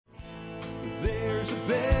a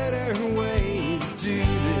better way to do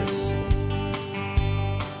this.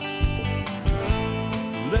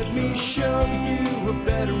 Let me show you a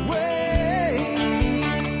better way.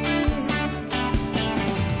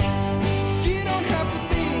 You don't have to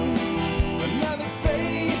be another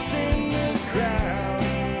face in the crowd.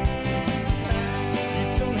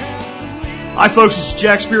 You don't have to live. Hi folks, this is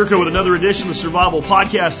Jack Spirko with another edition of the Survival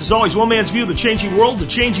Podcast. As always, one man's view of the changing world, the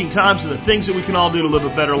changing times, and the things that we can all do to live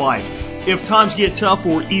a better life. If times get tough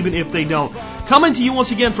or even if they don't. Coming to you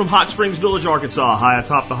once again from Hot Springs Village, Arkansas, high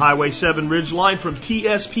atop the Highway 7 ridge line from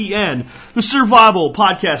TSPN, the Survival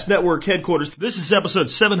Podcast Network headquarters. This is episode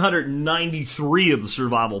 793 of the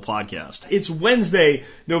Survival Podcast. It's Wednesday,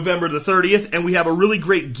 November the 30th, and we have a really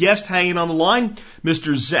great guest hanging on the line,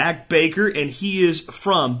 Mr. Zach Baker, and he is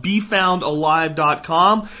from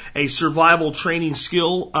befoundalive.com, a survival training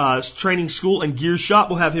school and gear shop.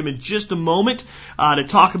 We'll have him in just a moment to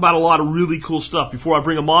talk about a lot of really cool stuff. Before I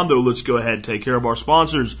bring him on, though, let's go ahead and take care of our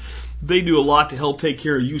sponsors. They do a lot to help take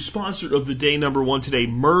care of you. Sponsor of the day, number one today,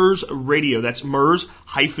 MERS Radio. That's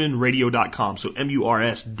MERS-radio.com. So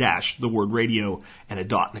M-U-R-S dash the word radio and a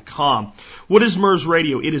dot and a com. What is MERS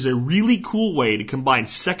Radio? It is a really cool way to combine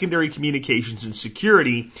secondary communications and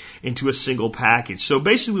security into a single package. So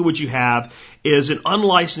basically what you have is an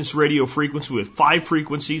unlicensed radio frequency with 5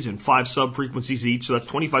 frequencies and 5 sub-frequencies each. So that's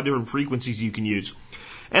 25 different frequencies you can use.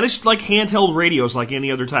 And it's like handheld radios, like any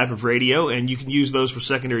other type of radio, and you can use those for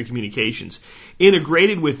secondary communications.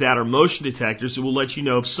 Integrated with that are motion detectors that will let you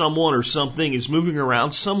know if someone or something is moving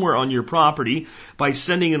around somewhere on your property by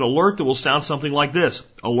sending an alert that will sound something like this.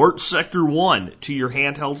 Alert Sector 1 to your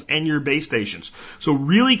handhelds and your base stations. So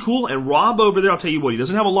really cool. And Rob over there, I'll tell you what, he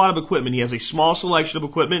doesn't have a lot of equipment. He has a small selection of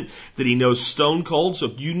equipment that he knows stone cold. So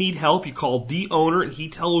if you need help, you call the owner and he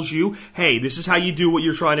tells you, hey, this is how you do what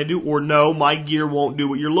you're trying to do, or no, my gear won't do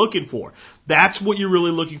what you're looking for. That's what you're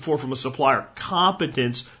really looking for from a supplier.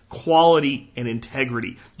 Competence, quality, and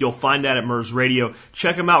integrity. You'll find that at MERS Radio.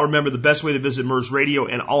 Check them out. Remember, the best way to visit MERS Radio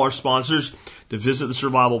and all our sponsors, to visit the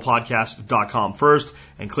survivalpodcast.com first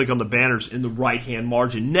and click on the banners in the right-hand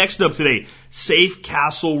margin. Next up today, Safe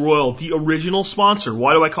Castle Royal, the original sponsor.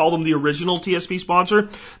 Why do I call them the original TSP sponsor?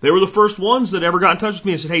 They were the first ones that ever got in touch with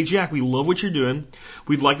me and said, hey, Jack, we love what you're doing.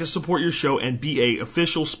 We'd like to support your show and be a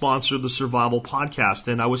official sponsor of the Survival Podcast.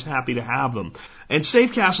 And I was happy to have them. And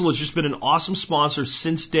Safe Castle has just been an awesome sponsor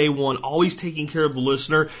since day one, always taking care of the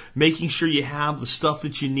listener, making sure you have the stuff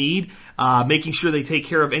that you need, making sure they take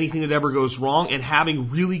care of anything that ever goes wrong, and having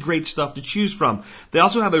really great stuff to choose from. They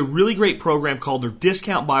also have a really great program called their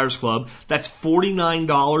Discount Buyers Club. That's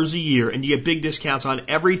 $49 a year, and you get big discounts on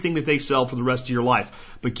everything that they sell for the rest of your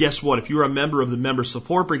life. But guess what? If you're a member of the Member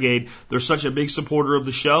Support Brigade, they're such a big supporter of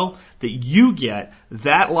the show that you get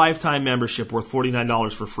that lifetime membership worth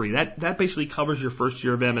 $49 for free. That basically covers your first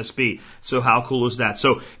year of MSB. So how cool is that?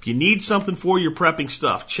 So if you need something for your prepping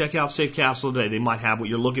stuff, check out Safe Castle today. They might have what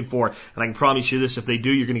you're looking for. And I can promise you this, if they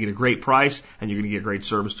do, you're going to get a great price and you're going to get great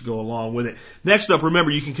service to go along with it. Next up,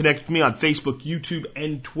 remember, you can connect with me on Facebook, YouTube,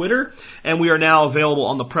 and Twitter. And we are now available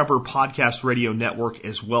on the Prepper Podcast Radio Network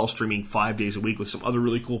as well, streaming 5 days a week with some other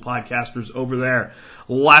really cool podcasters over there.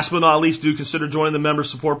 Last but not least, do consider joining the Member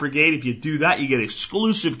Support Brigade. If you do that, you get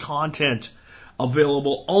exclusive content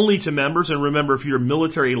available only to members. And remember, if you're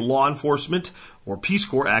military, law enforcement, or Peace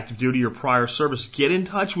Corps, active duty, or prior service, get in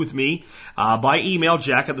touch with me by email,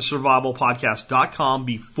 jack@thesurvivalpodcast.com,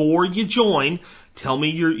 before you join. Tell me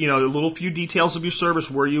your, a little few details of your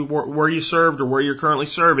service, where you served or where you're currently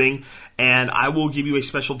serving, and I will give you a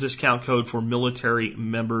special discount code for military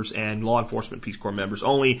members and law enforcement Peace Corps members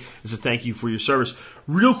only as a thank you for your service.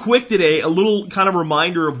 Real quick today, a little kind of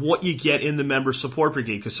reminder of what you get in the Member Support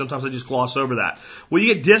Brigade, because sometimes I just gloss over that. Well,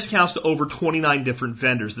 you get discounts to over 29 different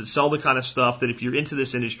vendors that sell the kind of stuff that if you're into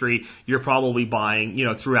this industry, you're probably buying,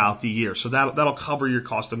 throughout the year. So that'll cover your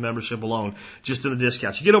cost of membership alone, just in the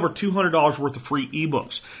discounts. You get over $200 worth of free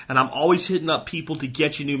ebooks. And I'm always hitting up people to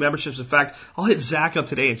get you new memberships. In fact, I'll hit Zach up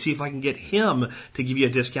today and see if I can get him to give you a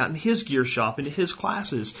discount in his gear shop, into his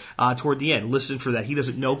classes toward the end. Listen for that. He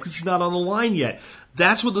doesn't know because he's not on the line yet.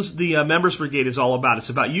 That's what the Members Brigade is all about. It's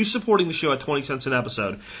about you supporting the show at 20 cents an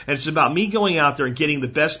episode. And it's about me going out there and getting the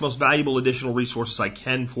best, most valuable additional resources I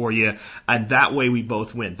can for you. And that way we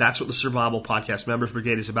both win. That's what the Survival Podcast Members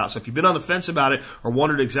Brigade is about. So if you've been on the fence about it or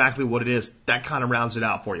wondered exactly what it is, that kind of rounds it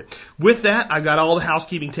out for you. With that, I've got all the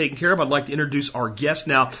housekeeping taken care of. I'd like to introduce our guest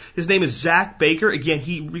now. His name is Zach Baker. Again,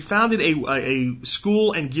 he founded a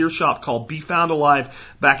school and gear shop called Be Found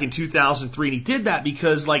Alive back in 2003. And he did that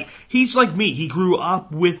because, he's like me. He grew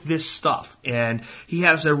up with this stuff, and he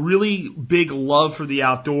has a really big love for the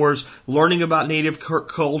outdoors, learning about native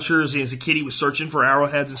cultures. As a kid, he was searching for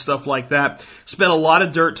arrowheads and stuff like that. Spent a lot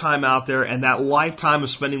of dirt time out there, and that lifetime of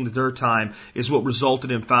spending the dirt time is what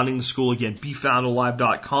resulted in founding the school again,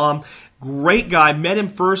 befoundalive.com. Great guy. Met him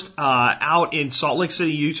first out in Salt Lake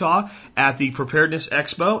City, Utah at the Preparedness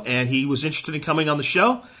Expo, and he was interested in coming on the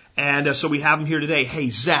show. And so we have him here today. Hey,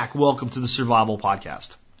 Zach, welcome to the Survival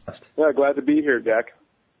Podcast. Yeah, glad to be here, Jack.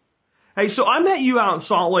 Hey, so I met you out in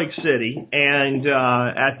Salt Lake City and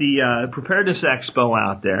at the Preparedness Expo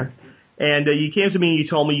out there. And you came to me and you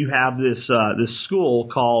told me you have this school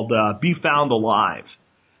called befoundalive.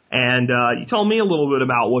 And you told me a little bit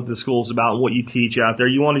about what the school's about and what you teach out there.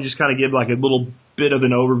 You want to just kind of give like a little bit of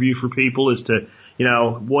an overview for people as to,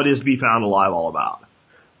 what is befoundalive all about?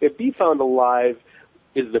 Yeah, befoundalive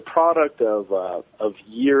is the product of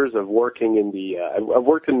years of working in the I've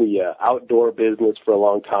worked in the outdoor business for a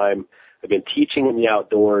long time. I've been teaching in the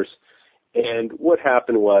outdoors, and what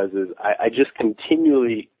happened was I just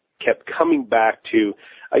continually kept coming back to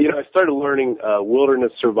I started learning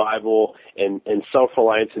wilderness survival and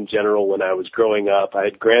self-reliance in general when I was growing up. I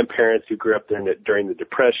had grandparents who grew up during the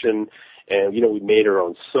Depression, and we made our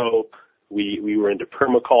own soap. We were into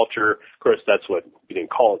permaculture. Of course, that's what we didn't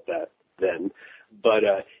call it that then. But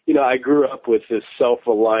I grew up with this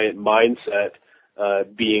self-reliant mindset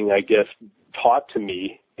being, I guess, taught to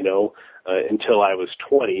me, until I was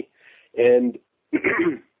 20, and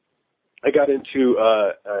I got into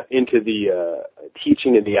the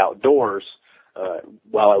teaching in the outdoors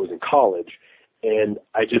while I was in college, and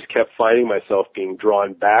I just kept finding myself being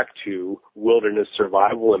drawn back to wilderness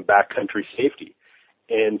survival and backcountry safety.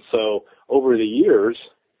 And so over the years,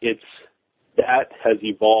 that has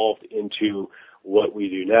evolved into what we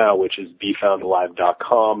do now, which is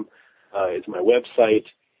befoundalive.com is my website.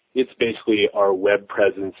 It's basically our web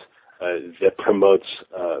presence that promotes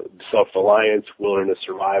self-reliance, wilderness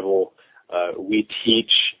survival. We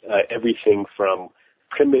teach everything from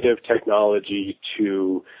primitive technology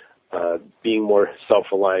to being more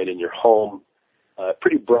self-reliant in your home.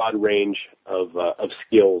 Pretty broad range of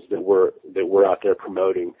skills that we're out there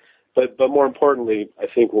promoting. But more importantly, I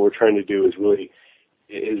think what we're trying to do is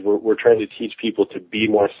we're trying to teach people to be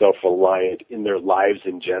more self-reliant in their lives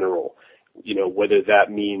in general. Whether that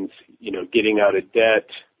means getting out of debt,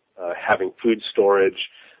 having food storage,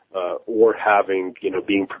 or having,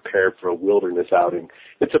 being prepared for a wilderness outing.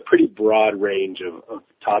 It's a pretty broad range of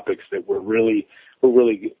topics that we're really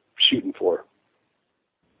shooting for.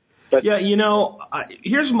 But, yeah,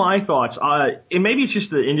 here's my thoughts. And maybe it's just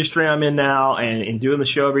the industry I'm in now and doing the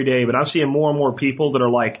show every day, but I'm seeing more and more people that are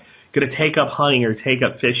like going to take up hunting or take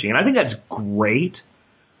up fishing. And I think that's great.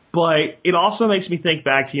 But it also makes me think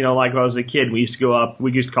back to, like when I was a kid, we used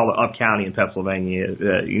to call it Up County in Pennsylvania,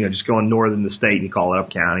 just going north in the state and you call it Up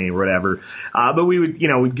County or whatever. But we would,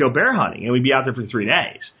 we'd go bear hunting and we'd be out there for 3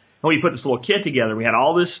 days. And we put this little kit together. We had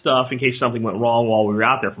all this stuff in case something went wrong while we were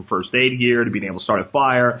out there, from first aid gear to being able to start a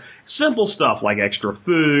fire. Simple stuff like extra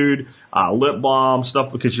food, lip balm,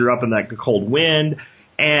 stuff because you're up in the cold wind.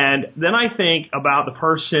 And then I think about the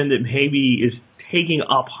person that maybe is taking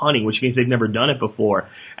up hunting, which means they've never done it before.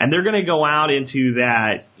 And they're going to go out into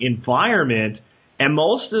that environment. And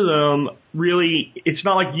most of them really, it's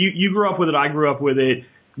not like you grew up with it, I grew up with it.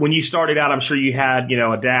 When you started out, I'm sure you had,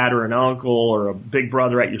 a dad or an uncle or a big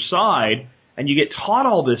brother at your side, and you get taught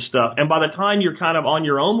all this stuff. And by the time you're kind of on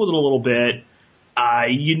your own with it a little bit,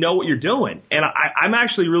 you know what you're doing. And I'm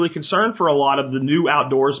actually really concerned for a lot of the new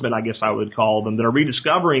outdoorsmen, I guess I would call them, that are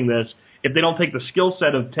rediscovering this, if they don't take the skill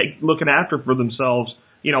set of looking after for themselves,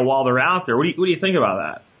 while they're out there. What do you think about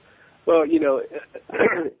that? Well,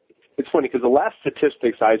 it's funny because the last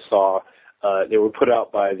statistics I saw, they were put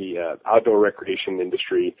out by the outdoor recreation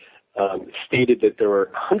industry, stated that there were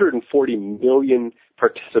 140 million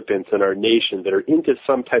participants in our nation that are into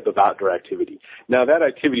some type of outdoor activity. Now, that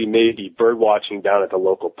activity may be bird watching down at the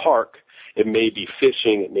local park. It may be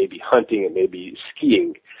fishing. It may be hunting. It may be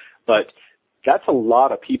skiing. But that's a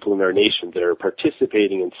lot of people in our nation that are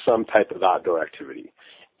participating in some type of outdoor activity.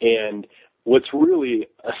 And what's really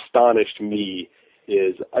astonished me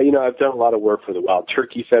is, I've done a lot of work for the Wild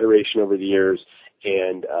Turkey Federation over the years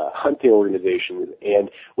and hunting organizations.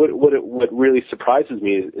 And what really surprises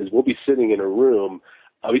me is we'll be sitting in a room.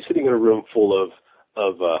 I'll be sitting in a room full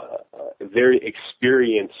of very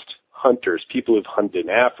experienced hunters, people who've hunted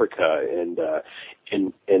in Africa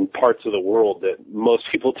and in parts of the world that most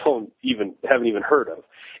people haven't even heard of.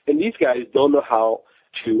 And these guys don't know how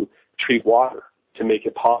to treat water to make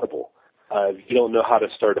it potable. You don't know how to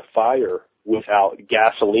start a fire without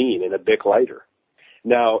gasoline and a Bic lighter.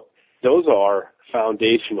 Now, those are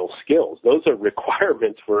foundational skills. Those are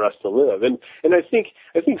requirements for us to live. And I think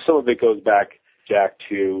some of it goes back, Jack,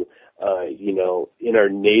 to, in our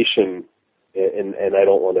nation, and I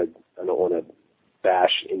don't want to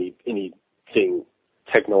bash anything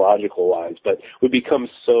technological wise, but we become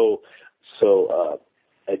so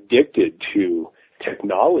addicted to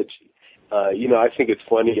technology. I think it's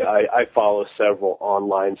funny. I follow several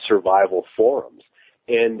online survival forums,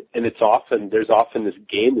 and there's often this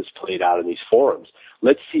game that's played out in these forums.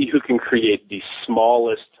 Let's see who can create the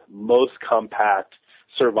smallest, most compact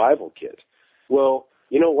survival kit. Well,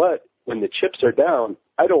 you know what? When the chips are down,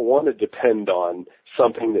 I don't want to depend on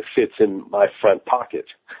something that fits in my front pocket.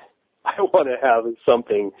 I want to have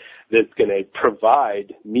something that's going to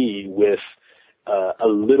provide me with a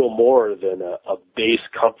little more than a base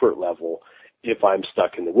comfort level if I'm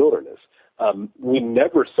stuck in the wilderness. We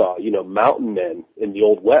never saw, mountain men in the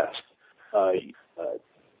Old West.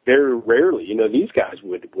 Very rarely, these guys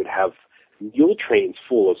would have mule trains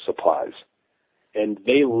full of supplies, and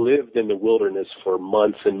they lived in the wilderness for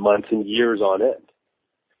months and months and years on end.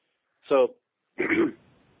 So,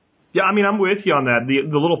 yeah, I mean, I'm with you on that. The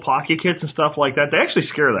little pocket kits and stuff like that, they actually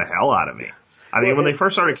scare the hell out of me. I mean, when they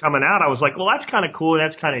first started coming out, I was like, well, that's kind of cool,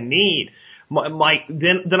 that's kind of neat.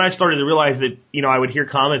 Then I started to realize that, I would hear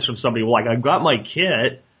comments from somebody like, I've got my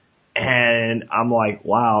kit, and I'm like,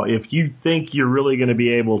 wow, if you think you're really going to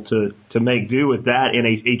be able to make do with that in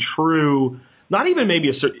a true, not even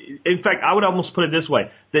maybe in fact, I would almost put it this way,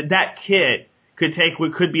 that kit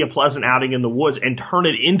could be a pleasant outing in the woods and turn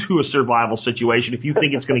it into a survival situation if you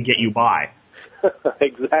think it's going to get you by.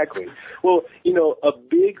 Exactly. Well, a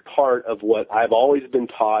big part of what I've always been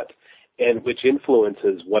taught, and which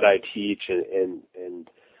influences what I teach and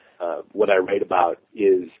what I write about,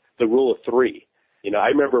 is the rule of three. I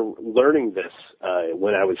remember learning this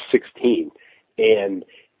when I was 16, and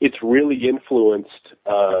it's really influenced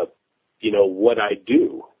what I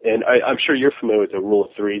do. And I'm sure you're familiar with the rule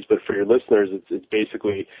of threes, but for your listeners, it's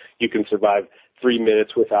basically you can survive 3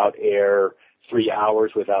 minutes without air, 3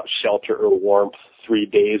 hours without shelter or warmth, 3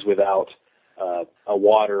 days without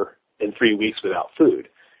water, and 3 weeks without food.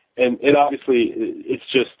 And obviously, it's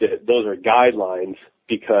just that those are guidelines,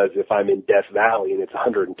 because if I'm in Death Valley and it's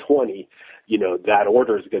 120, that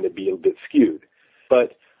order is going to be a bit skewed.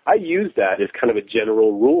 But I use that as kind of a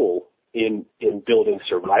general rule in building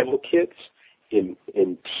survival kits,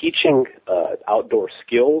 in teaching outdoor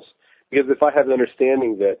skills, because if I have the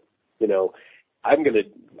understanding that,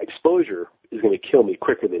 exposure is going to kill me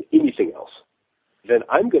quicker than anything else, then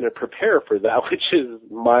I'm going to prepare for that, which is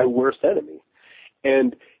my worst enemy.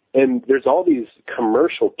 And there's all these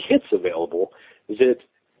commercial kits available that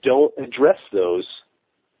don't address those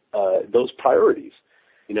priorities.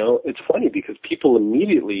 It's funny because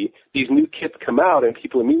these new kits come out and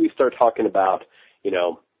people immediately start talking about,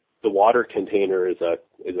 the water container is a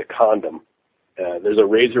condom. There's a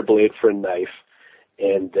razor blade for a knife,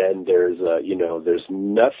 and then there's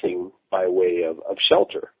nothing by way of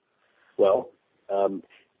shelter. Well,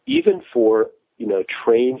 even for,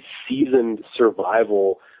 trained, seasoned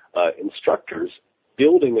survival instructors,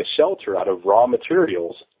 building a shelter out of raw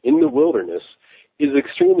materials in the wilderness is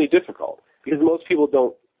extremely difficult, because most people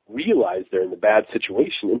don't realize they're in a bad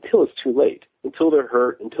situation until it's too late, until they're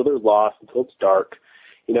hurt, until they're lost, until it's dark.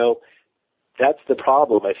 That's the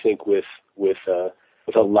problem, I think, with a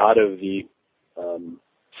lot of the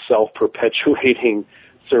self-perpetuating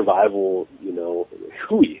survival,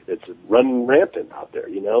 hooey that's running rampant out there,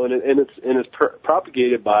 and it's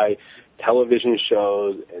propagated by television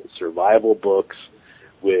shows and survival books,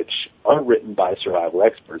 which aren't written by survival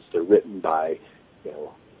experts. They're written by,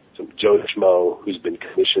 some Joe Schmo who's been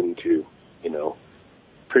commissioned to,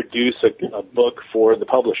 produce a book for the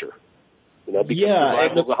publisher. Because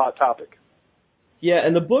survival is a hot topic. Yeah,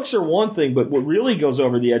 and the books are one thing, but what really goes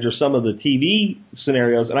over the edge are some of the TV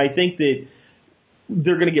scenarios, and I think that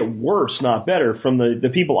they're going to get worse, not better, from the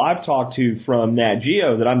people I've talked to from Nat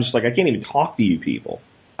Geo, that I'm just like, I can't even talk to you people.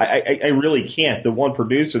 I really can't. The one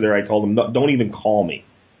producer there, I told him, don't even call me.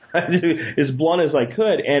 As blunt as I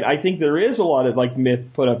could. And I think there is a lot of myth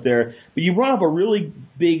put up there. But you brought up a really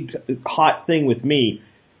big, hot thing with me.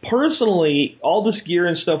 Personally, all this gear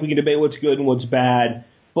and stuff, we can debate what's good and what's bad.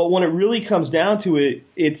 But when it really comes down to it,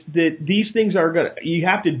 it's that these things you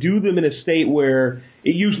have to do them in a state where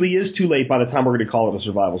it usually is too late by the time we're going to call it a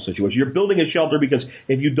survival situation. You're building a shelter because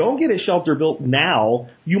if you don't get a shelter built now,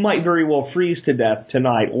 you might very well freeze to death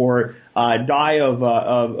tonight or die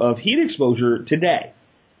of heat exposure today.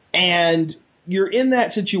 And you're in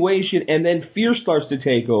that situation, and then fear starts to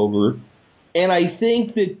take over. And I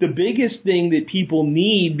think that the biggest thing that people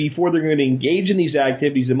need before they're going to engage in these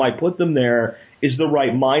activities that might put them there is the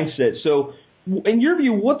right mindset. So in your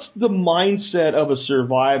view, what's the mindset of a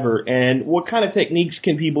survivor, and what kind of techniques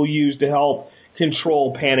can people use to help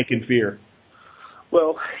control panic and fear?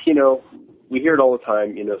 Well, we hear it all the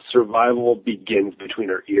time, survival begins between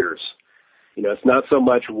our ears. It's not so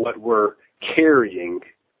much what we're carrying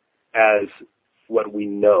as what we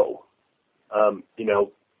know. A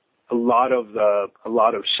lot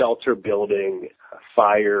of shelter building,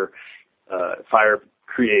 fire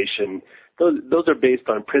creation, those are based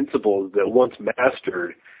on principles that once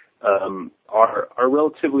mastered, are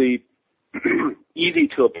relatively easy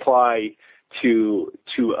to apply to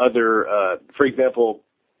other, for example,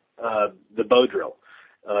 the bow drill.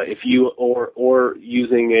 If you, or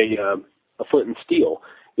using a flint and steel,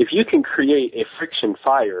 if you can create a friction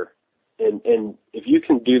fire, and if you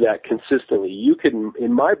can do that consistently, you can,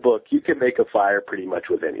 in my book, you can make a fire pretty much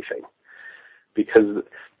with anything, because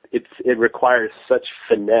it requires such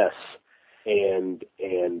finesse and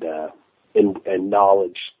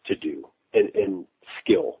knowledge to do, and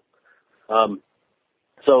skill.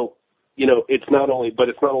 So, it's not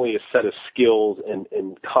only a set of skills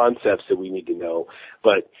and concepts that we need to know,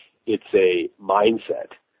 but it's a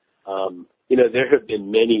mindset. There have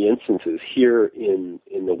been many instances here in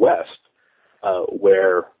the West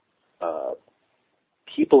where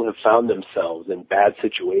people have found themselves in bad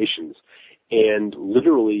situations and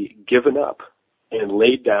literally given up and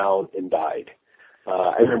laid down and died.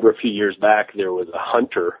 I remember a few years back there was a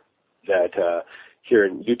hunter that here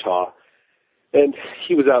in Utah, and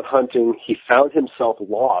he was out hunting. He found himself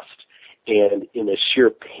lost, and in a sheer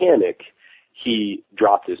panic, he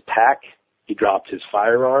dropped his pack, he dropped his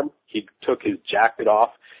firearm, he took his jacket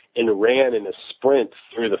off, and ran in a sprint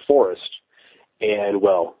through the forest. And,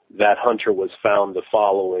 well, that hunter was found the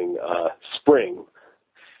following spring,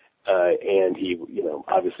 and he,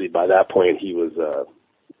 obviously by that point he was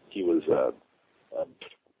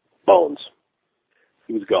bones.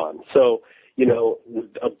 He was gone. So, the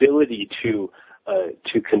ability to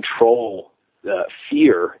control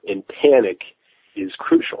fear and panic is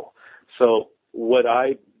crucial. So what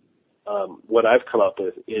I've come up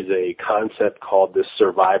with is a concept called the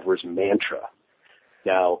survivor's mantra.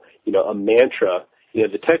 Now, a mantra,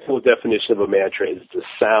 the technical definition of a mantra is the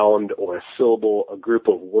sound or a syllable, a group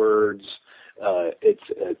of words.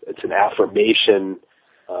 It's an affirmation.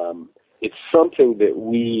 It's something that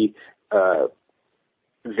we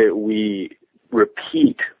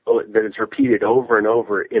repeat, that is repeated over and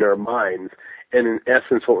over in our minds. And in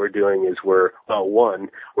essence, what we're doing is we're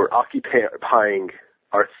occupying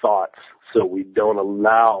our thoughts, so we don't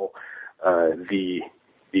allow the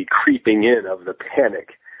creeping in of the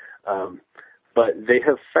panic. But they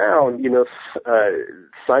have found,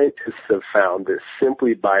 scientists have found that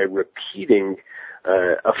simply by repeating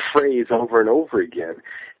a phrase over and over again,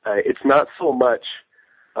 it's not so much,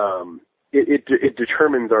 it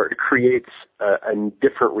determines or it creates a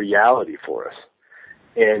different reality for us.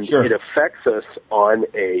 And sure. It affects us on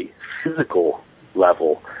a physical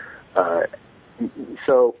level.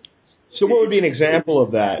 So what would be an example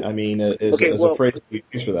of that? I mean, as a phrase we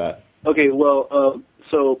use for that. Okay, well,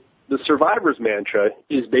 so the survivor's mantra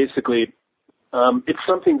is basically, it's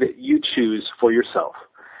something that you choose for yourself.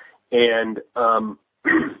 And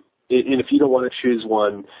if you don't want to choose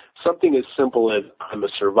one, something as simple as I'm a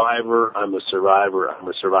survivor, I'm a survivor, I'm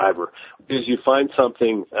a survivor. Because you find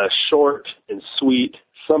something short and sweet,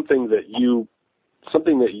 something that you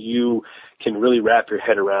can really wrap your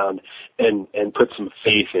head around and put some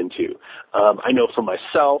faith into. I know for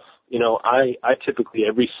myself, I typically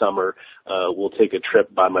every summer will take a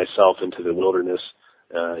trip by myself into the wilderness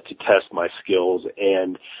to test my skills,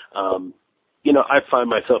 and I find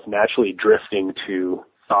myself naturally drifting to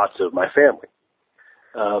thoughts of my family.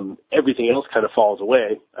 Everything else kind of falls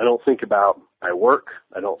away. I don't think about my work.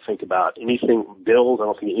 I don't think about anything, bills. I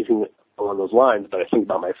don't think anything along those lines, but I think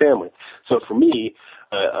about my family. So for me,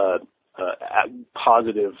 a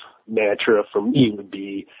positive mantra for me would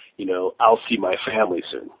be, I'll see my family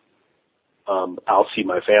soon. I'll see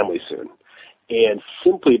my family soon. And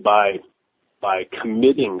simply by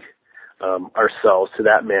committing ourselves to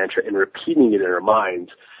that mantra and repeating it in our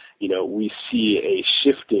minds, we see a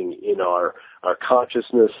shifting in our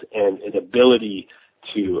consciousness and an ability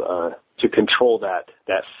to control that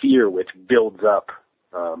fear which builds up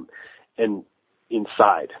and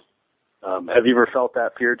inside. Have you ever felt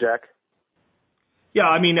that fear, Jack? Yeah,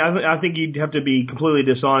 I mean, I think you'd have to be completely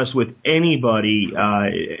dishonest with anybody,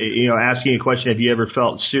 asking a question, have you ever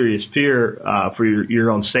felt serious fear for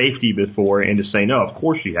your own safety before, and to say no, of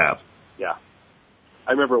course you have. Yeah.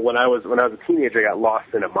 I remember when I was a teenager, I got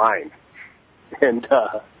lost in a mine, and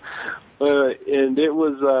it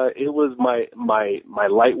was my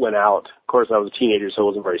light went out. Of course, I was a teenager, so I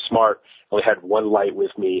wasn't very smart. I only had one light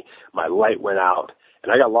with me. My light went out,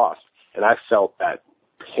 and I got lost, and I felt that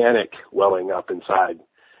panic welling up inside,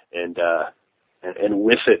 and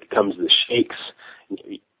with it comes the shakes,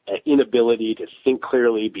 inability to think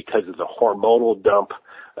clearly because of the hormonal dump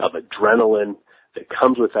of adrenaline that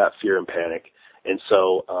comes with that fear and panic. And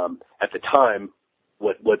so at the time,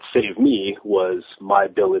 what saved me was my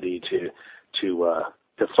ability to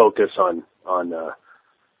focus on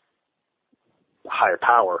higher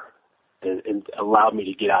power and allowed me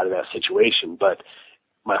to get out of that situation. But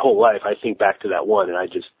my whole life, I think back to that one,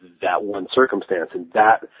 and that one circumstance, and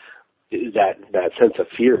that sense of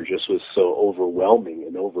fear just was so overwhelming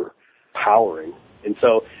and overpowering. And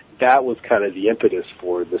so that was kind of the impetus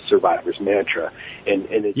for the survivor's mantra. And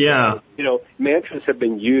it's, mantras have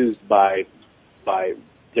been used by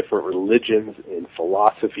different religions and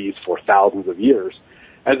philosophies for thousands of years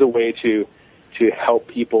as a way to help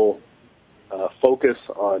people focus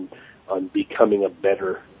on becoming a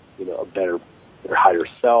better their higher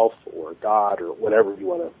self or God or whatever you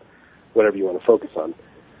want to focus on.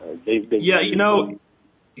 They've been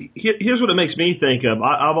here's what it makes me think of.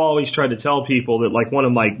 I've always tried to tell people that, like, one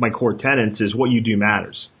of my core tenets is what you do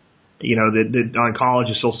matters. That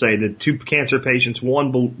oncologists will say that two cancer patients,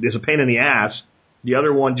 one is a pain in the ass, the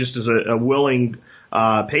other one just is a willing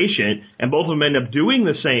patient, and both of them end up doing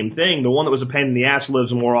the same thing. The one that was a pain in the ass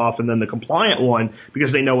lives more often than the compliant one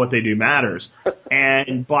because they know what they do matters.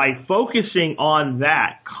 And by focusing on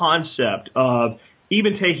that concept of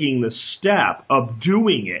even taking the step of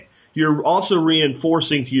doing it, you're also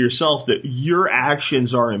reinforcing to yourself that your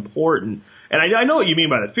actions are important. And I know what you mean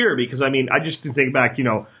by the fear, because I just can think back,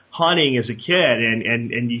 hunting as a kid,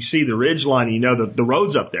 and you see the ridge line, and you know the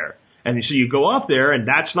road's up there. And so you go up there, and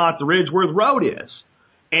that's not the ridge where the road is.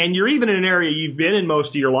 And you're even in an area you've been in most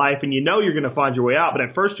of your life, and you know you're going to find your way out, but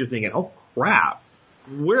at first you're thinking, oh crap,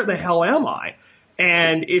 where the hell am I?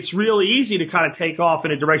 And it's really easy to kind of take off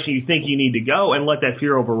in a direction you think you need to go and let that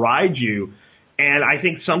fear override you. And I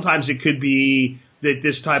think sometimes it could be that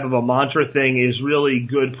this type of a mantra thing is really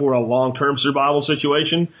good for a long-term survival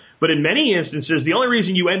situation. But in many instances, the only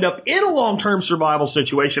reason you end up in a long-term survival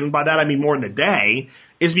situation, and by that I mean more than a day,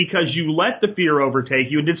 is because you let the fear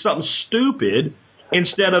overtake you and did something stupid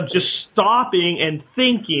instead of just stopping and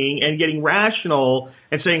thinking and getting rational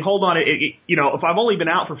and saying, hold on, if I've only been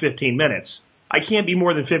out for 15 minutes, I can't be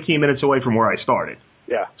more than 15 minutes away from where I started.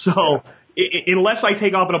 Yeah. So unless I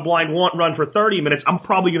take off in a blind run for 30 minutes, I'm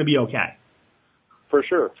probably going to be okay. For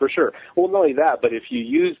sure. Well, not only that, but if you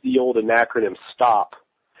use the old acronym STOP,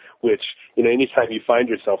 which, anytime you find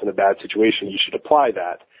yourself in a bad situation, you should apply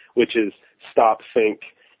that, which is stop, think.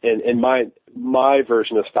 And my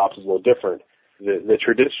version of STOP is a little different. The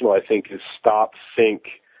traditional, I think, is stop, think,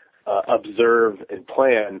 observe, and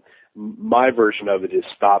plan. My version of it is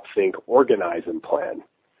stop, think, organize, and plan.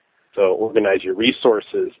 So organize your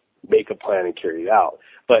resources, make a plan, and carry it out.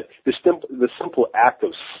 But the simple act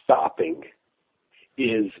of stopping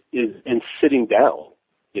is sitting down.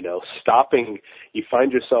 Stopping, you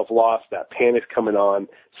find yourself lost, that panic's coming on,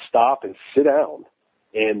 stop and sit down.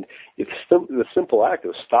 And the simple act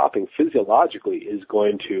of stopping physiologically is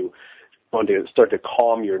going to start to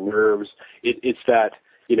calm your nerves. It's that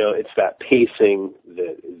pacing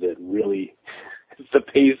that really, it's the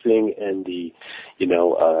pacing and the,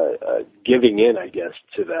 giving in, I guess,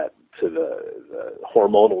 to the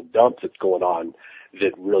hormonal dump that's going on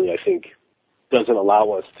that really, I think, doesn't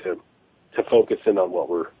allow us to focus in on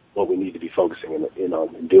what we need to be focusing in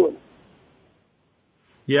on and doing.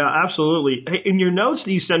 Yeah, absolutely. Hey, in your notes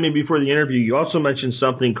that you sent me before the interview, you also mentioned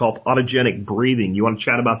something called autogenic breathing. You want to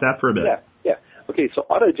chat about that for a bit? Yeah. Okay, so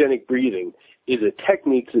autogenic breathing is a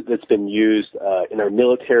technique that's been used in our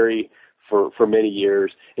military for many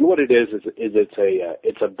years. And what it is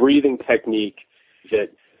it's a breathing technique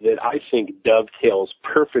that I think dovetails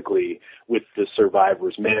perfectly with the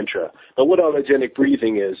survivor's mantra. But what autogenic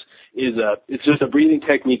breathing is it's just a breathing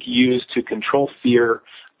technique used to control fear.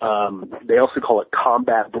 They also call it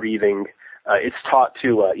combat breathing. It's taught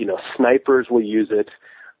to, snipers will use it.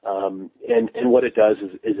 And what it does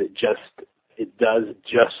is it does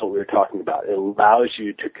just what we were talking about. It allows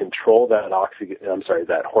you to control that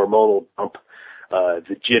that hormonal dump,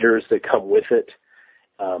 the jitters that come with it.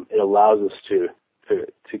 It allows us to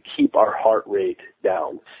keep our heart rate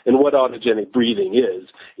down. And what autogenic breathing is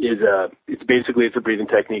it's a breathing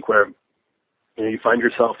technique where you find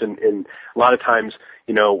yourself in a lot of times,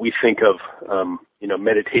 we think of,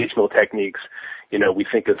 meditational techniques, we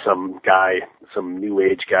think of some new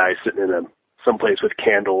age guy sitting in someplace with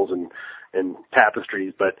candles and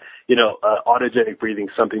tapestries, but, autogenic breathing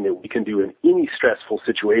is something that we can do in any stressful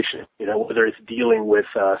situation, whether it's dealing with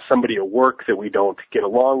somebody at work that we don't get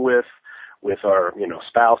along with our,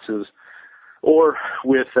 spouses, or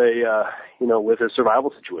with a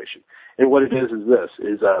survival situation. And what it is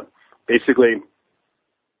basically,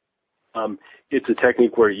 it's a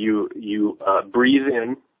technique where you breathe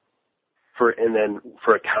in and then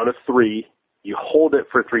for a count of 3, you hold it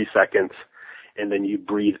for 3 seconds, and then you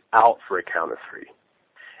breathe out for a count of 3.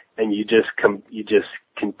 And you just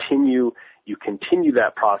continue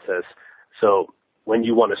that process. So when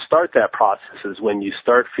you want to start that process is when you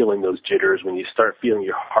start feeling those jitters, when you start feeling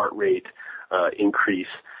your heart rate increase,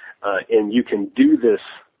 and you can do this.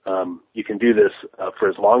 For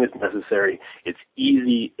as long as necessary. It's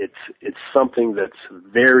easy. It's something that's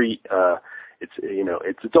very.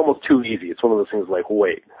 It's almost too easy. It's one of those things like,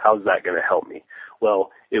 wait, how's that going to help me?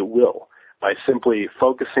 Well, it will by simply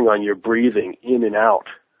focusing on your breathing in and out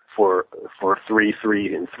for 3,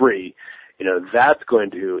 3, and 3. That's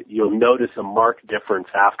you'll notice a marked difference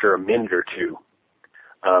after a minute or two.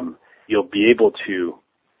 You'll be able to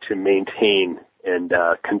maintain and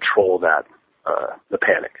control that, the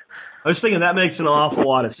panic. I was thinking that makes an awful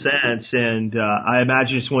lot of sense, and I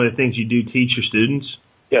imagine it's one of the things you do teach your students.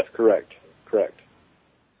 Yes, correct.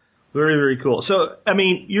 Very, very cool. So,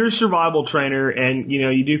 you're a survival trainer, and,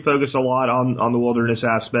 you do focus a lot on the wilderness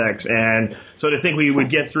aspects, and so to think we would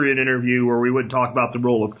get through an interview where we wouldn't talk about the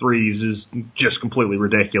rule of threes is just completely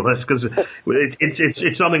ridiculous, because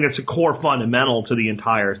it's something that's a core fundamental to the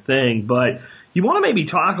entire thing. But you want to maybe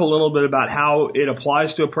talk a little bit about how it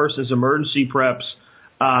applies to a person's emergency preps,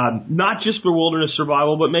 not just for wilderness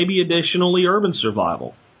survival, but maybe additionally urban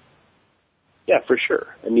survival. Yeah, for sure.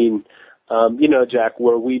 Jack,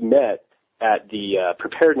 where we met at the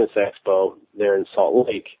Preparedness Expo there in Salt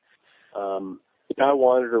Lake, I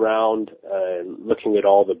wandered around looking at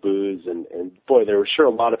all the booths, and boy, there were sure a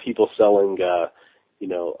lot of people selling,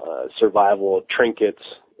 survival trinkets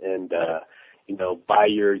and, buy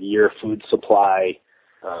your year food supply.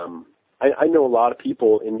 I know a lot of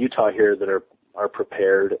people in Utah here that are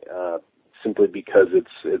prepared simply because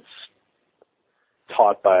it's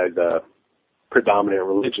taught by the predominant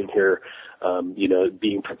religion here.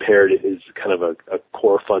 Being prepared is kind of a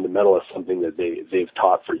core fundamental of something that they've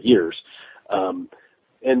taught for years.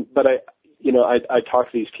 But I talk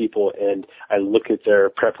to these people and I look at their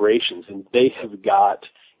preparations, and they have got,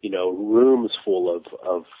 rooms full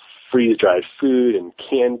of freeze-dried food and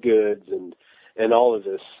canned goods and all of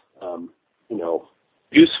this,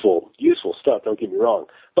 useful stuff. Don't get me wrong,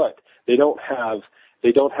 but they don't have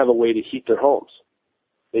a way to heat their homes.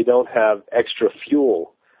 They don't have extra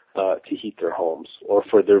fuel to heat their homes or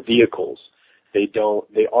for their vehicles. They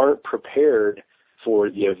aren't prepared for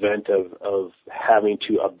the event of having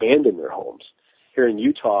to abandon their homes. Here in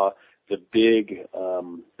Utah, the big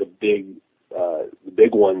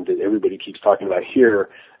one that everybody keeps talking about here,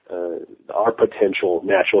 our potential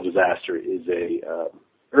natural disaster is a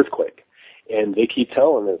earthquake. And they keep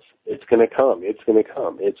telling us it's going to come. It's going to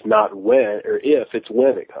come. It's not when or if, it's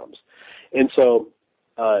when it comes. And so,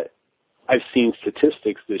 I've seen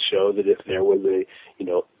statistics that show that if there was a,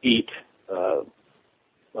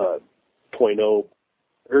 8.0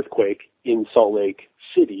 earthquake in Salt Lake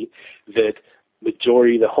City, that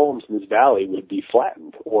majority of the homes in this valley would be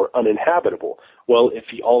flattened or uninhabitable. Well, if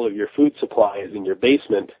all of your food supply is in your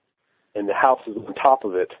basement and the house is on top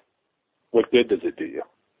of it, what good does it do you?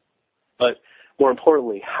 But more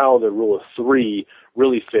importantly, how the rule of 3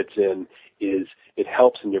 really fits in is it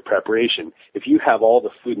helps in your preparation. If you have all the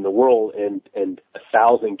food in the world and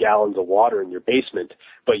 1,000 gallons of water in your basement,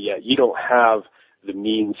 but yet you don't have the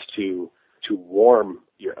means to warm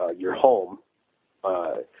your home,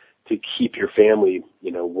 to keep your family,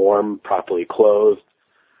 warm, properly clothed,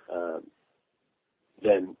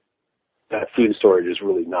 then that food storage is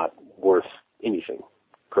really not worth anything.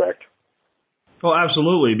 Correct? Well,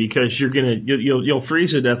 absolutely, because you'll freeze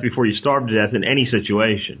to death before you starve to death in any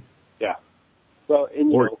situation. Yeah. Well,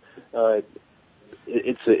 and I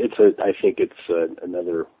think it's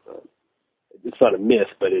another. It's not a myth,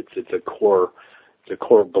 but it's a core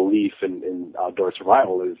belief in outdoor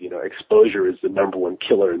survival is exposure is the number one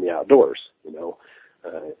killer in the outdoors.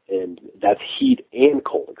 And that's heat and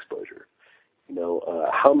cold exposure.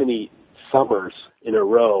 How many summers in a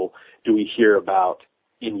row do we hear about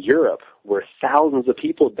in Europe where thousands of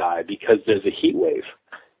people die because there's a heat wave?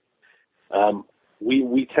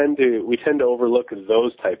 We tend to overlook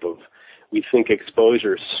those type of. We think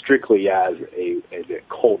exposure strictly as a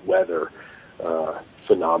cold weather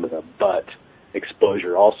phenomena, but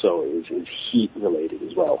exposure also is heat related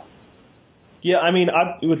as well. Yeah, I mean,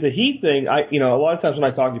 with the heat thing, a lot of times when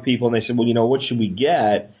I talk to people and they say, well, what should we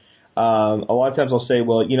get? A lot of times I'll say,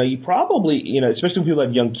 well, you probably, especially when people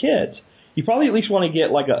have young kids, you probably at least want to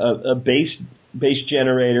get like a base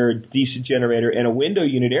generator, a decent generator, and a window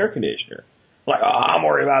unit air conditioner. Like, I'm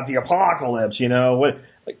worried about the apocalypse,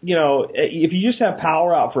 if you just have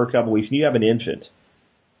power out for a couple weeks and you have an infant,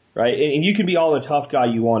 right? And you can be all the tough guy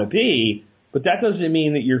you want to be, but that doesn't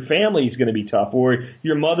mean that your family is going to be tough, or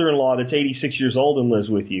your mother-in-law that's 86 years old and lives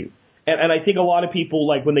with you. And I think a lot of people,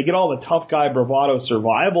 like, when they get all the tough guy bravado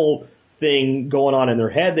survival thing going on in their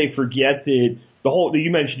head, they forget that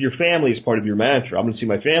you mentioned your family as part of your mantra. I'm going to see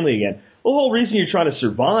my family again. Well, the whole reason you're trying to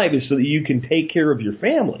survive is so that you can take care of your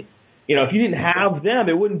family. If you didn't have them,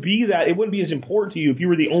 it wouldn't be as important to you if you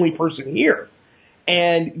were the only person here.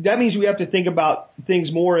 And that means we have to think about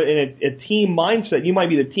things more in a team mindset. You might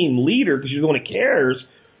be the team leader because you're the one that cares,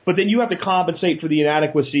 but then you have to compensate for the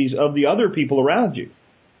inadequacies of the other people around you.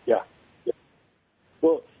 Yeah.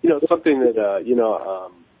 Well, something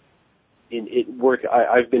that, in work,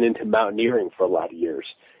 I've been into mountaineering for a lot of years,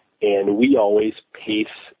 and we always pace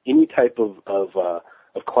any type of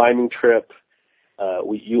climbing trip.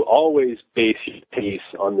 You always base your pace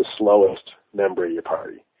on the slowest member of your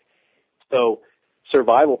party. So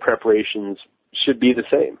survival preparations should be the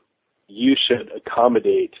same. You should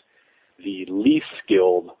accommodate the least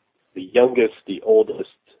skilled, the youngest, the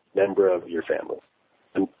oldest member of your family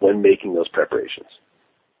when making those preparations.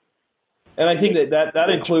 And I think that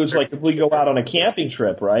includes, like, if we go out on a camping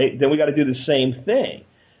trip, right, then we got to do the same thing.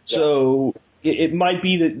 Yeah. So it might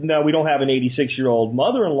be that, no, we don't have an 86-year-old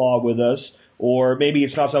mother-in-law with us, or maybe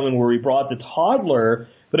it's not something where we brought the toddler,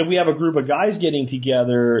 but if we have a group of guys getting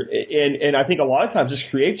together, and I think a lot of times this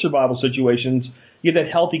creates survival situations, you get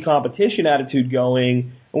that healthy competition attitude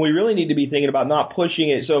going, and we really need to be thinking about not pushing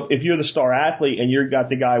it. So if you're the star athlete and you've got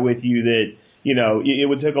the guy with you that, it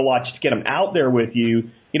would take a lot to get him out there with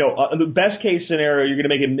you, the best case scenario, you're going to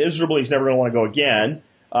make him miserable, he's never going to want to go again.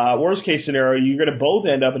 Worst case scenario, you're going to both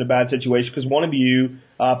end up in a bad situation because one of you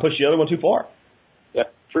pushed the other one too far. Yeah,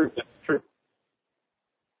 true.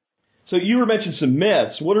 So you were mentioning some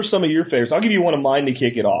myths. What are some of your favorites? I'll give you one of mine to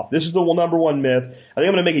kick it off. This is the number one myth. I think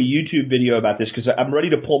I'm going to make a YouTube video about this because I'm ready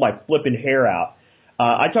to pull my flipping hair out.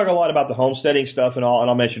 I talk a lot about the homesteading stuff and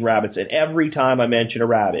I'll mention rabbits. And every time I mention a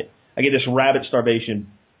rabbit, I get this rabbit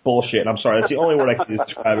starvation bullshit. I'm sorry, that's the only word I can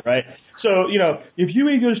describe it, right? So, if you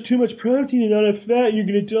eat just too much protein and not enough fat, you're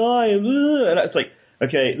going to die. And it's like,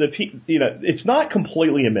 okay, it's not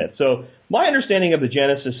completely a myth. So my understanding of the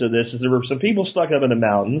genesis of this is there were some people stuck up in the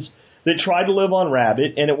mountains that tried to live on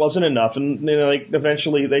rabbit, and it wasn't enough, and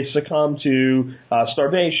eventually they succumbed to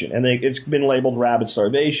starvation, and it's been labeled rabbit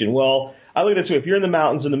starvation. Well, I look at it too. If you're in the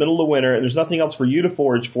mountains in the middle of the winter and there's nothing else for you to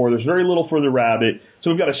forage for, there's very little for the rabbit, so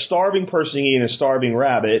we've got a starving person eating a starving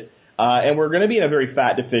rabbit, and we're going to be in a very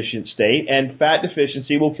fat deficient state, and fat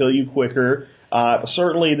deficiency will kill you quicker,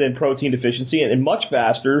 certainly than protein deficiency, and much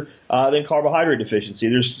faster than carbohydrate deficiency.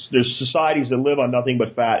 There's societies that live on nothing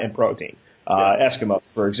but fat and protein. Eskimo,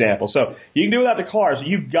 for example. So you can do without the carbs.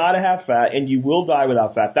 You've got to have fat, and you will die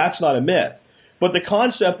without fat. That's not a myth. But the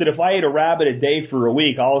concept that if I ate a rabbit a day for a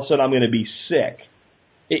week, all of a sudden I'm going to be sick,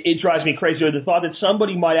 it drives me crazy. Or the thought that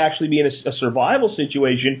somebody might actually be in a survival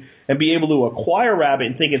situation and be able to acquire rabbit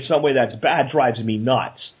and think in some way that's bad drives me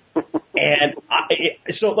nuts. And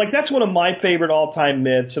so that's one of my favorite all-time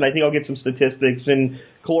myths, and I think I'll get some statistics and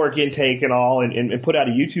caloric intake and all, and put out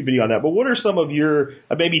a YouTube video on that. But what are some of your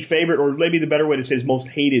maybe favorite, or maybe the better way to say is most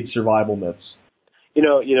hated survival myths?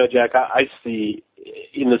 Jack, I see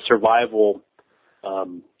in the survival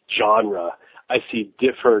genre, I see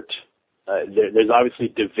different. There's obviously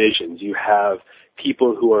divisions. You have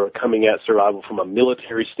people who are coming at survival from a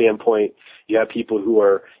military standpoint. You have people who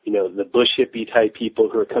are, the bush hippie type people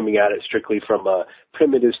who are coming at it strictly from a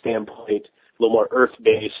primitive standpoint, a little more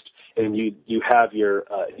earth-based. And you have your,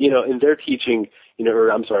 and they're teaching,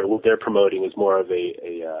 what they're promoting is more of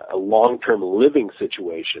a long-term living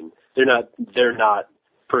situation. They're not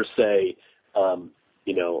per se,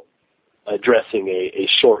 addressing a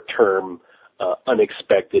short-term,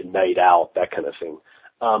 unexpected night out, that kind of thing.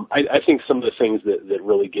 I think some of the things that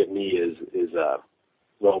really get me is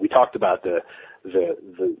we talked about the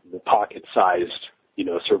pocket-sized,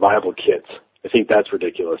 survival kits. I think that's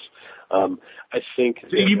ridiculous. I think.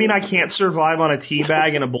 So you mean I can't survive on a tea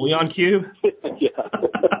bag and a bouillon cube? Yeah.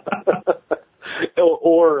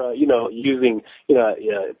 or using,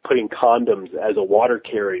 putting condoms as a water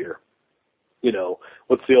carrier.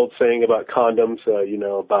 What's the old saying about condoms?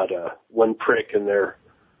 About one prick and they're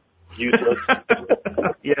useless.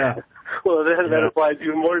 Yeah. Well, that applies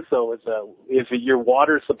even more so if your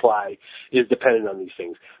water supply is dependent on these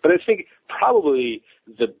things. But I think probably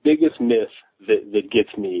the biggest myth that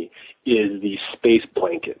gets me is the space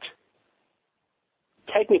blanket.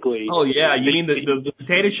 Technically... Oh, yeah, you mean the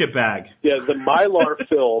potato chip bag. Yeah, the Mylar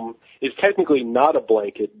film is technically not a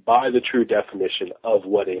blanket by the true definition of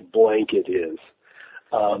what a blanket is.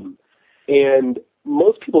 And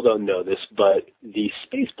most people don't know this, but the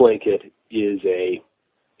space blanket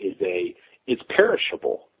it's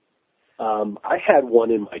perishable. I had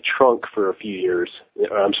one in my trunk for a few years.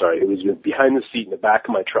 I'm sorry, it was behind the seat in the back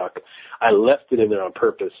of my truck. I left it in there on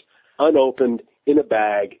purpose, unopened, in a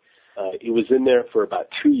bag. It was in there for about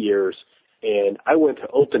 2 years, and I went to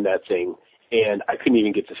open that thing, and I couldn't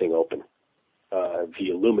even get the thing open. The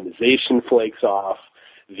aluminization flakes off.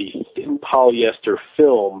 The thin polyester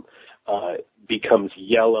film becomes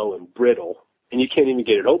yellow and brittle, and you can't even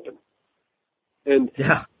get it open.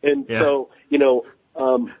 So,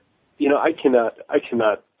 I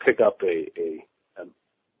cannot pick up a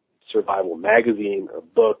survival magazine or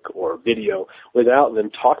book or video without them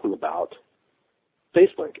talking about space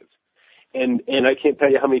blankets. And I can't tell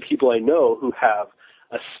you how many people I know who have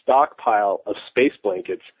a stockpile of space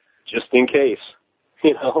blankets just in case,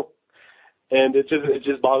 and it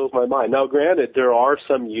just boggles my mind. Now, granted, there are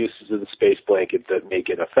some uses of the space blanket that make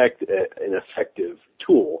it an effective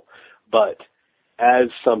tool, but as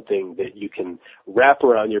something that you can wrap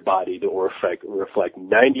around your body to reflect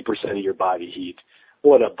 90% of your body heat,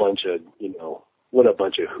 what a bunch of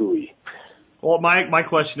hooey. Well, my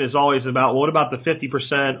question is always about, what about the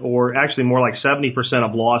 50% or actually more like 70%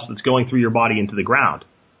 of loss that's going through your body into the ground?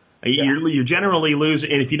 Yeah. You're generally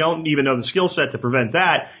losing, and if you don't even know the skill set to prevent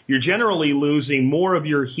that, you're generally losing more of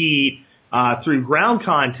your heat through ground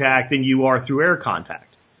contact than you are through air contact.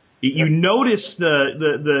 You notice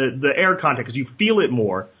the air contact because you feel it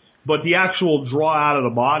more, but the actual draw out of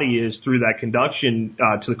the body is through that conduction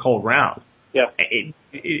to the cold ground. Yeah. And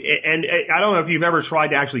I don't know if you've ever tried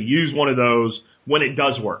to actually use one of those when it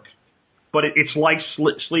does work, but it's like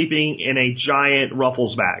sleeping in a giant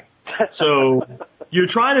Ruffles bag. So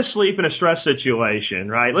you're trying to sleep in a stress situation,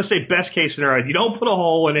 right? Let's say best case scenario, you don't put a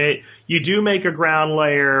hole in it, you do make a ground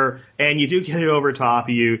layer, and you do get it over top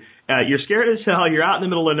of you. You're scared as hell, you're out in the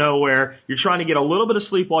middle of nowhere, you're trying to get a little bit of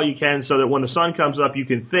sleep while you can so that when the sun comes up you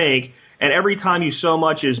can think, and every time you so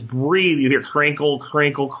much as breathe, you hear crinkle,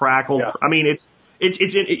 crinkle, crackle. Yeah. I mean,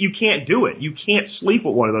 you can't do it. You can't sleep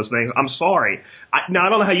with one of those things. I'm sorry. Now, I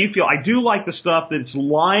don't know how you feel. I do like the stuff that's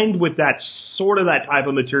lined with that type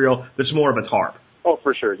of material that's more of a tarp. Oh,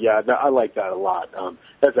 for sure. Yeah, I like that a lot.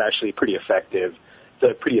 That's actually pretty effective.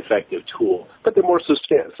 It's a pretty effective tool, but they're more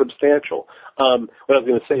substantial. What I was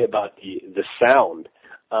going to say about the sound,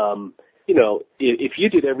 if you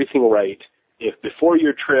did everything right, if before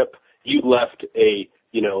your trip you left a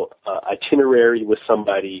itinerary with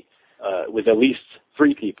somebody, with at least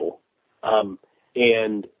 3 people,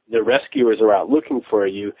 and the rescuers are out looking for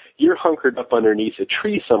you, you're hunkered up underneath a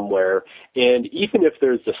tree somewhere, and even if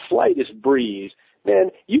there's the slightest breeze, man,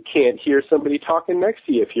 you can't hear somebody talking next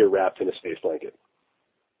to you if you're wrapped in a space blanket.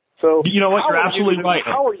 So you know what? You're absolutely right.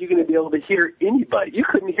 How are you going to be able to hear anybody? You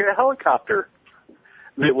couldn't hear a helicopter.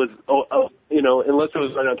 It was, unless it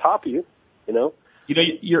was right on top of you,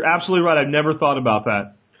 You're absolutely right. I've never thought about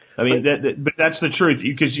that. I mean, but that's the truth,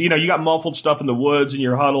 because, you got muffled stuff in the woods and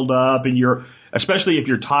you're huddled up and especially if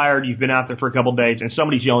you're tired, you've been out there for a couple of days and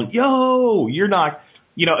somebody's yelling, yo, you're not,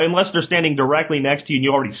 unless they're standing directly next to you and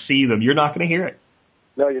you already see them, you're not going to hear it.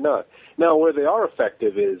 No, you're not. Now, where they are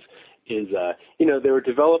effective is they were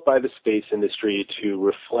developed by the space industry to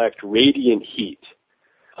reflect radiant heat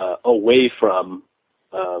away from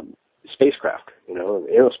spacecraft, the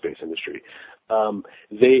aerospace industry.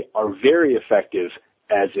 They are very effective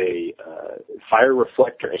as a fire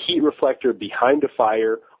reflector, a heat reflector behind a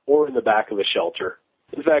fire or in the back of a shelter.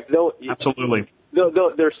 In fact, absolutely.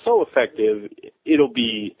 They're so effective, it'll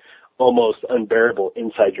be almost unbearable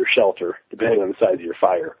inside your shelter, depending on the size of your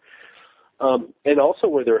fire. And also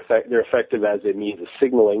where they're effective as a means of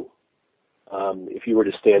signaling. If you were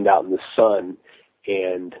to stand out in the sun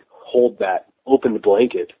and open the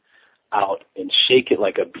blanket out and shake it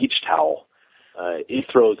like a beach towel, it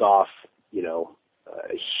throws off,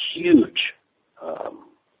 a huge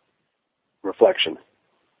reflection.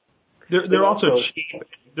 They're also cheap.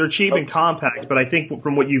 They're cheap and compact, but I think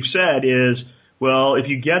from what you've said is, well, if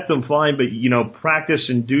you get them, fine, but, practice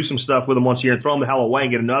and do some stuff with them once a year and throw them the hell away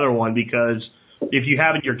and get another one, because if you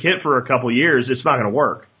have it in your kit for a couple of years, it's not going to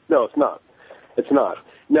work. No, it's not. It's not.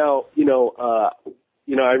 Now,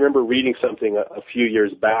 I remember reading something a few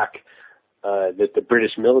years back that the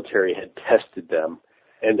British military had tested them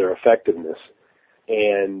and their effectiveness,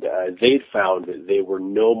 and they'd found that they were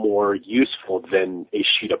no more useful than a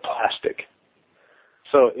sheet of plastic.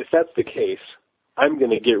 So if that's the case, I'm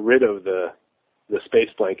going to get rid of the space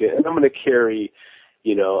blanket, and I'm going to carry,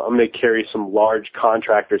 some large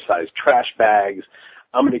contractor-sized trash bags.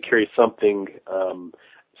 I'm going to carry something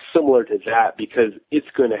similar to that because it's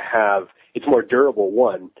more durable,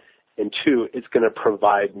 one, and two, it's going to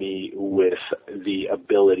provide me with the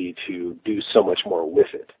ability to do so much more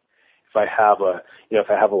with it. If I have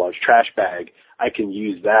a large trash bag, I can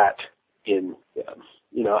use that in,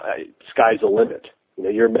 sky's the limit.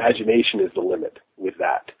 Your imagination is the limit with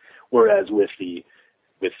that. Whereas with the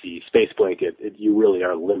space blanket, you really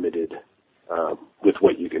are limited with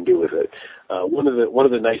what you can do with it. One of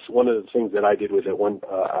the things that I did with it,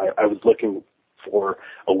 I was looking for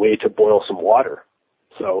a way to boil some water.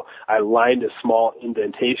 So I lined a small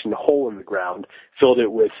indentation hole in the ground, filled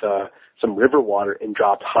it with some river water, and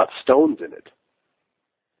dropped hot stones in it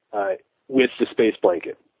with the space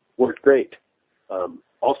blanket. Worked great.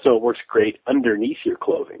 Also, it works great underneath your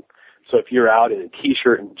clothing. So if you're out in a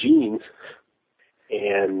t-shirt and jeans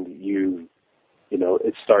and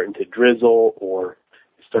it's starting to drizzle or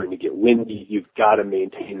it's starting to get windy, you've got to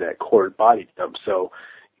maintain that cord body temp. So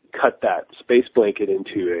cut that space blanket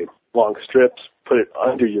into long strips, put it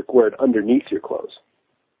underneath your clothes,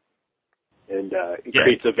 and it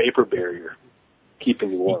creates a vapor barrier,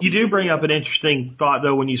 keeping you warm. You do bring up an interesting thought,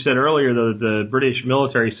 though, when you said earlier that the British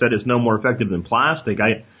military said it's no more effective than plastic.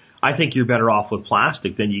 I think you're better off with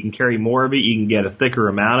plastic. Then you can carry more of it. You can get a thicker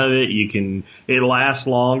amount of it. It lasts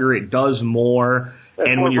longer. It does more.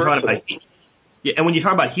 And when you're talking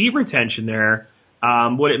about heat retention there,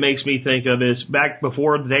 what it makes me think of is back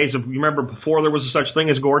before the days of, you remember before there was such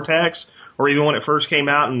thing as Gore-Tex, or even when it first came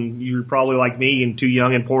out and you were probably like me and too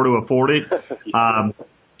young and poor to afford it,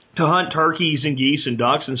 to hunt turkeys and geese and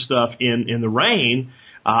ducks and stuff in the rain,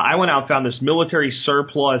 I went out and found this military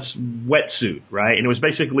surplus wetsuit, right? And it was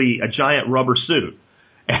basically a giant rubber suit.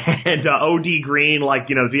 And OD green, like,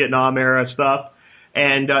 Vietnam era stuff.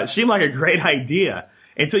 And it seemed like a great idea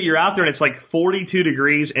until you're out there and it's like 42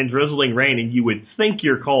 degrees and drizzling rain and you would think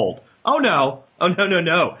you're cold. Oh, no.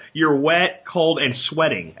 You're wet, cold, and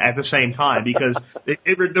sweating at the same time because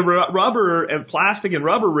the rubber and plastic and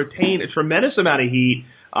rubber retain a tremendous amount of heat.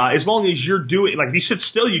 As long as you're doing, like, if you sit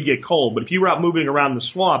still, you get cold. But if you were out moving around the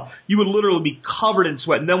swamp, you would literally be covered in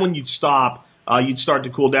sweat. And then when you'd stop, you'd start to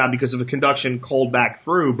cool down because of the conduction cold back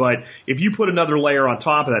through. But if you put another layer on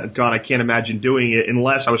top of that, God, I can't imagine doing it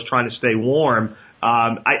unless I was trying to stay warm.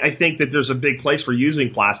 I think that there's a big place for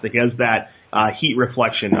using plastic as that heat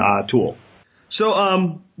reflection tool.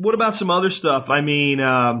 So, what about some other stuff? I mean,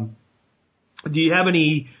 do you have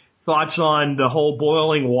any thoughts on the whole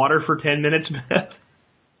boiling water for 10 minutes myth?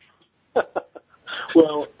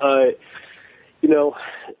 Well, I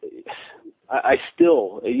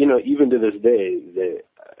still, even to this day,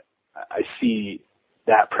 I see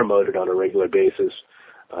that promoted on a regular basis.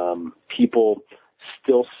 People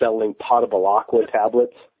still selling potable aqua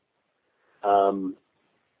tablets. The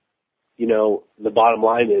bottom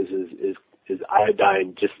line is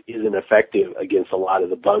iodine just isn't effective against a lot of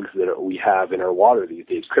the bugs that we have in our water these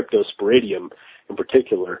days. Cryptosporidium, in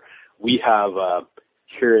particular, we have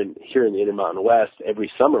here in the Intermountain West.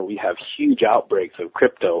 Every summer we have huge outbreaks of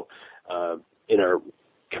crypto in our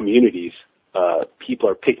communities. People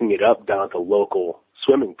are picking it up down at the local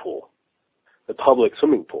swimming pool, the public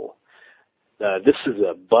swimming pool. This is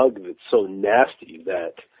a bug that's so nasty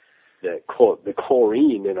that the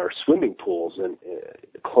chlorine in our swimming pools and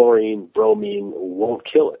chlorine, bromine won't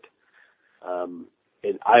kill it.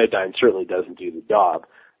 And iodine certainly doesn't do the job.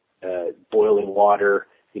 Boiling water,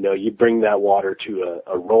 you bring that water to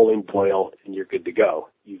a rolling boil and you're good to go.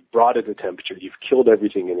 You've brought it to temperature. You've killed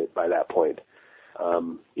everything in it by that point.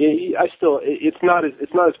 It's not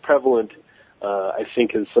as prevalent, I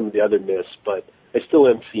think, as some of the other myths, but I still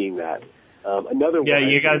am seeing that.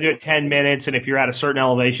 You got to do it 10 minutes, and if you're at a certain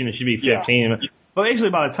elevation, it should be 15. Yeah. But basically,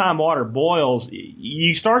 by the time water boils,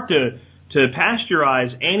 you start to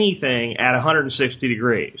pasteurize anything at 160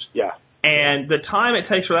 degrees. Yeah. And the time it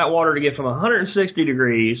takes for that water to get from 160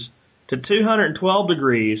 degrees to 212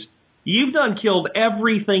 degrees, you've done killed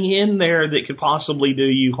everything in there that could possibly do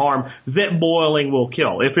you harm that boiling will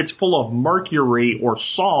kill. If it's full of mercury or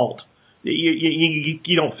salt,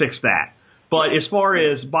 you don't fix that. But as far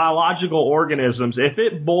as biological organisms, if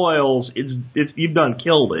it boils, you've done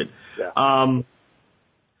killed it. Yeah.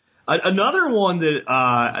 Another one that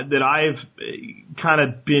I've kind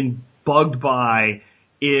of been bugged by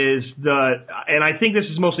is and I think this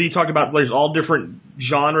is mostly, you talked about there's all different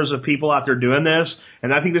genres of people out there doing this,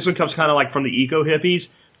 and I think this one comes kind of like from the eco hippies.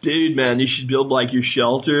 Dude, man, you should build like your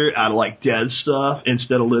shelter out of like dead stuff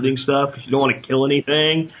instead of living stuff because you don't want to kill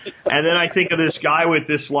anything. And then I think of this guy with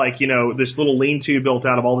this like, this little lean-to built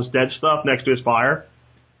out of all this dead stuff next to his fire.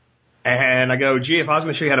 And I go, gee, if I was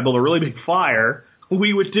going to show you how to build a really big fire,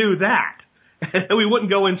 we would do that. We wouldn't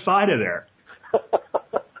go inside of there.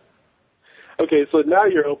 Okay, so now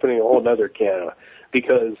you're opening a whole other can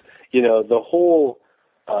because, the whole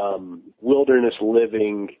wilderness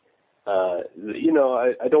living, I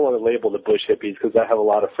don't want to label the bush hippies because I have a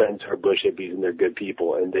lot of friends who are bush hippies and they're good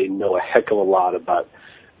people and they know a heck of a lot about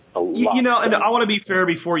a lot. And I want to be fair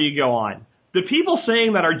before you go on. The people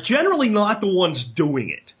saying that are generally not the ones doing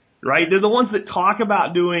it, right? They're the ones that talk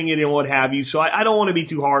about doing it and what have you. So I don't want to be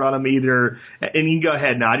too hard on them either. And you can go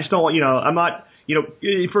ahead now. I just don't want, I'm not,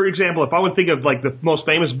 for example, if I would think of like the most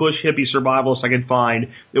famous bush hippie survivalist I could find,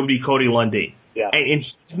 it would be Cody Lundin. Yeah. And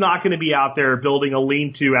he's not going to be out there building a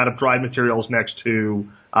lean-to out of dried materials next to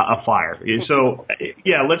a fire. So,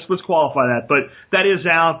 yeah, let's qualify that. But that is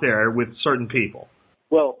out there with certain people.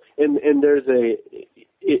 Well, and there's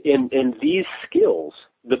in these skills,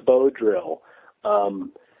 the bow drill,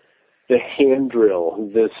 the hand drill,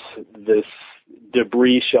 this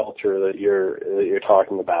debris shelter that you're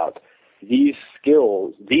talking about, these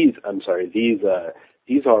skills, these are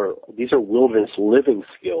wilderness living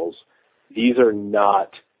skills. These are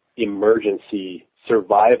not emergency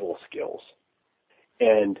survival skills.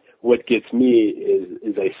 And what gets me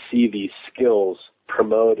is I see these skills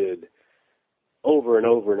promoted over and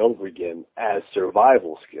over and over again as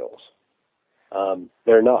survival skills.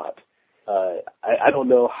 They're not. I don't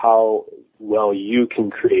know how well you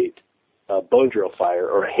can create a bow drill fire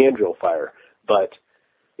or a hand drill fire, but,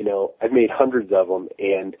 I've made hundreds of them,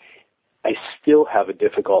 and I still have a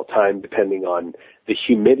difficult time depending on the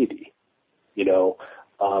humidity.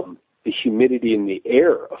 The humidity in the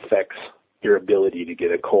air affects your ability to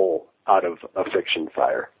get a coal out of a friction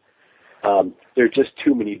fire. There are just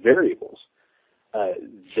too many variables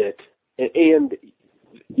the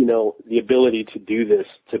ability to do this,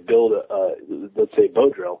 to build let's say, bow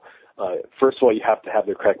drill. First of all, you have to have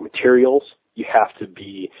the correct materials. You have to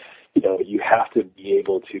be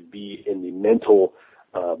able to be in the mental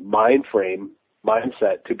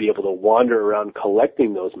mindset to be able to wander around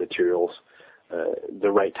collecting those materials, the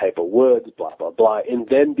right type of woods, blah, blah, blah, and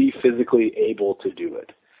then be physically able to do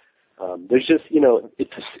it. There's just,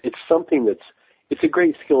 it's something it's a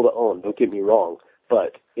great skill to own, don't get me wrong,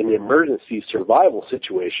 but in an emergency survival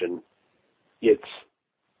situation, it's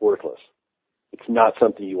worthless. It's not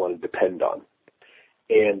something you want to depend on.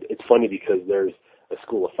 And it's funny because there's a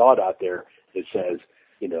school of thought out there that says,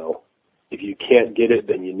 if you can't get it,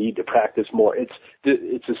 then you need to practice more. It's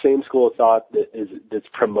the same school of thought that's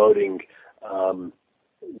promoting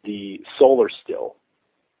the solar still.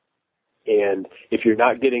 And if you're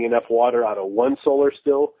not getting enough water out of one solar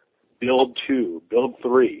still, build 2, build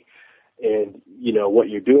 3. And, what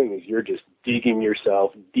you're doing is you're just digging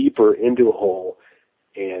yourself deeper into a hole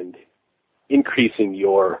and increasing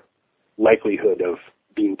your likelihood of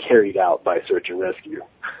being carried out by search and rescue.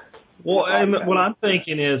 Well, and what I'm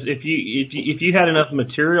thinking is if you had enough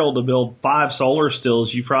material to build 5 solar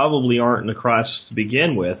stills, you probably aren't in the crisis to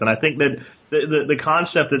begin with. And I think that the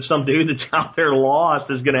concept that some dude that's out there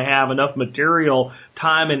lost is going to have enough material,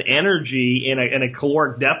 time, and energy in a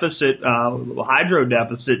caloric deficit, hydro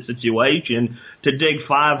deficit situation to dig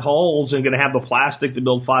 5 holes and going to have the plastic to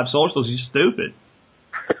build 5 solar stills, he's stupid.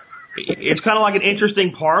 It's kind of like an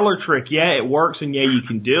interesting parlor trick. Yeah, it works, and yeah, you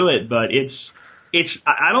can do it, but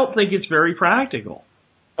I don't think it's very practical.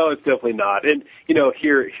 Oh, it's definitely not. And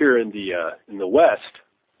here in the West,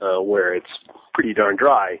 where it's pretty darn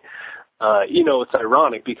dry, it's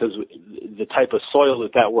ironic because the type of soil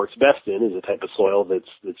that works best in is the type of soil that's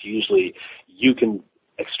usually you can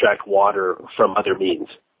extract water from other means.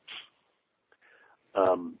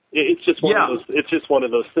 It's just one of those. It's just one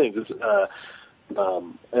of those things.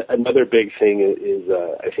 Another big thing is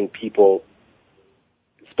I think people,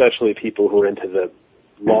 especially people who are into the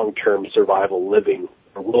long-term survival living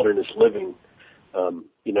or wilderness living,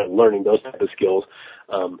 learning those type of skills,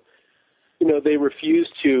 they refuse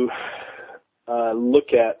to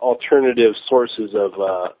look at alternative sources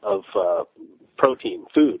of protein,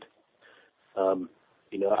 food.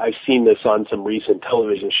 I've seen this on some recent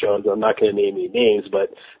television shows. I'm not going to name any names,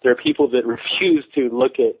 but there are people that refuse to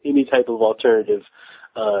look at any type of alternative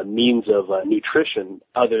means of nutrition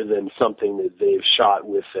other than something that they've shot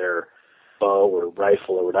with their bow or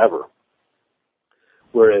rifle or whatever.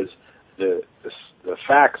 Whereas the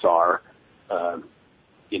facts are,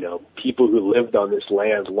 people who lived on this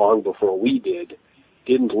land long before we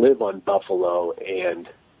didn't live on buffalo and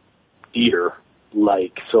deer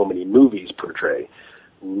like so many movies portray.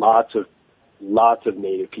 Lots of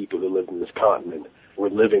native people who lived in this continent were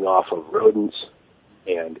living off of rodents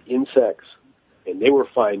and insects, and they were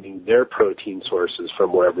finding their protein sources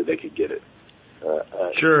from wherever they could get it.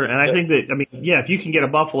 Sure, and I think that, if you can get a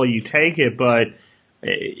buffalo, you take it, but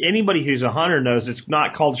anybody who's a hunter knows it's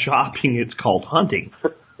not called shopping, it's called hunting.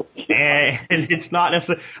 And it's not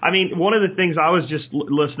necessarily, one of the things I was just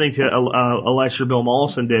listening to a lecture Bill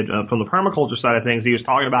Mollison did from the permaculture side of things. He was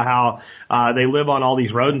talking about how they live on all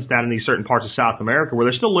these rodents down in these certain parts of South America where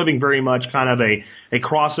they're still living very much kind of a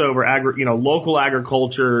crossover, local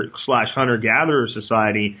agriculture / hunter-gatherer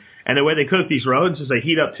society. And the way they cook these rodents is they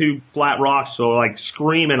heat up 2 flat rocks, so like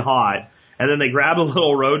screaming hot. And then they grab a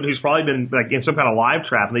little rodent who's probably been like in some kind of live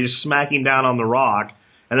trap, and they just smack him down on the rock.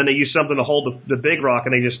 And then they use something to hold the big rock,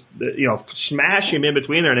 and they just, smash him in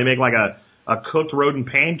between there, and they make like a cooked rodent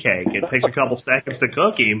pancake. It takes a couple seconds to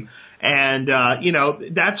cook him. And,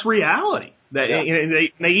 that's reality.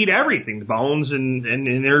 They eat everything, the bones and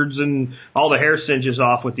innards and all the hair singes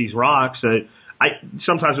off with these rocks.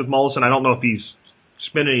 Sometimes with Mollison, I don't know if he's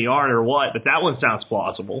spinning a yarn or what, but that one sounds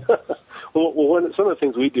plausible. Well, some of the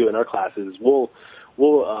things we do in our classes, we'll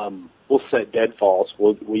set deadfalls.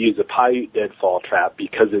 We'll use a Paiute deadfall trap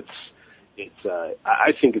because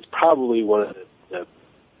I think it's probably one of the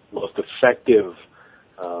most effective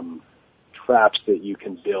traps that you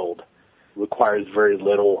can build. Requires very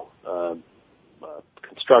little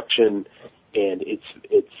construction, and it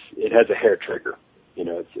has a hair trigger.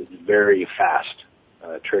 It's very fast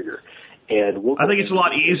trigger. And I think it's a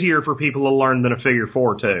lot easier for people to learn than a figure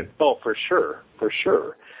 4 too. Oh, for sure.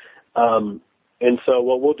 And so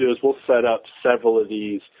what we'll do is we'll set up several of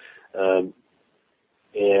these, and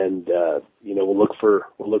we'll look for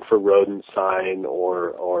rodent sign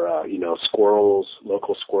or squirrels,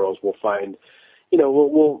 local squirrels. We'll find,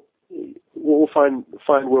 we'll find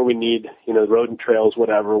where we need, rodent trails,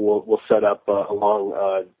 whatever. We'll set up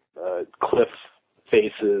along cliff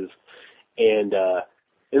faces, and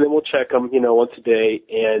then we'll check them, once a day,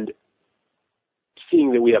 and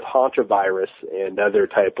seeing that we have hantavirus and other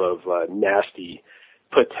type of nasty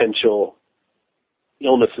potential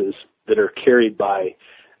illnesses that are carried by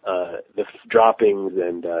the droppings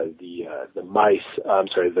and the mice.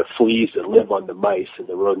 The fleas that live on the mice and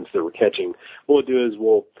the rodents that we're catching. What we'll do is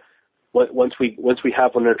once we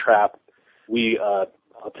have one in our trap,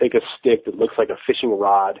 I'll take a stick that looks like a fishing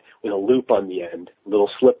rod with a loop on the end, a little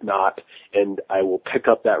slip knot, and I will pick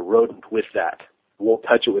up that rodent with that. Won't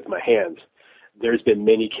touch it with my hands. There's been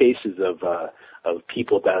many cases of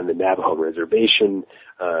people down in the Navajo reservation.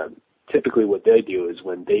 Typically what they do is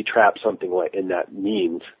when they trap something like in that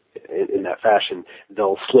fashion,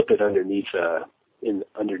 they'll slip it underneath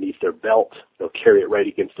their belt. They'll carry it right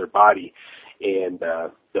against their body, and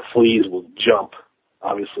the fleas will jump,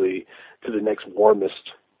 obviously, to the next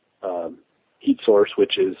warmest heat source,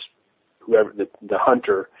 which is whoever the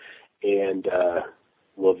hunter, and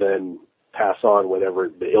will then pass on whatever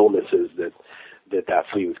the illness is that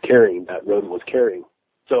flea was carrying, that rodent was carrying.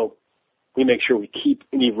 So we make sure we keep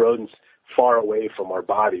any rodents far away from our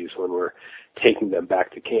bodies when we're taking them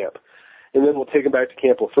back to camp. And then we'll take them back to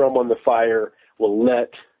camp, we'll throw them on the fire, we'll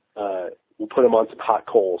put them on some hot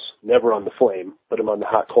coals, never on the flame, put them on the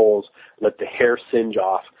hot coals, let the hair singe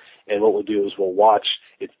off, and what we'll do is we'll watch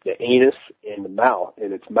the anus and the mouth,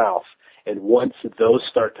 in its mouth, and once those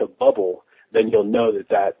start to bubble, then you'll know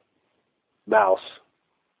that mouse,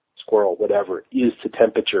 squirrel, whatever, is to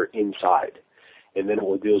temperature inside. And then what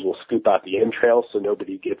we'll do is we'll scoop out the entrails so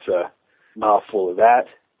nobody gets a mouthful of that,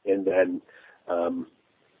 and then,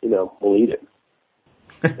 we'll eat it.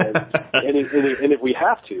 And if we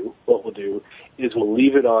have to, what we'll do is we'll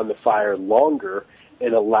leave it on the fire longer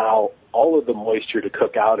and allow all of the moisture to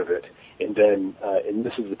cook out of it. And then, and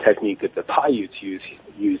this is the technique that the Paiutes use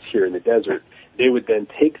here in the desert, they would then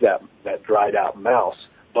take that dried out mouse,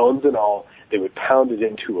 bones and all, they would pound it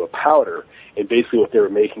into a powder, and basically what they were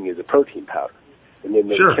making is a protein powder. And then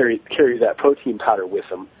they carry that protein powder with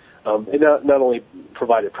them. It not only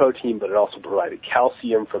provided protein, but it also provided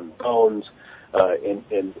calcium from the bones, and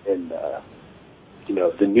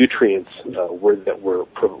the nutrients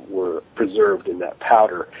were preserved in that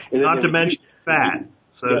powder. And not to mention fat.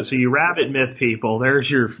 So you rabbit myth people, there's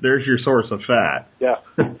your source of fat. Yeah,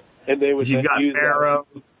 and they would use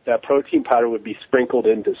that protein powder would be sprinkled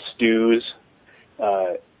into stews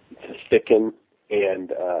to thicken,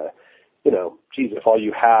 and if all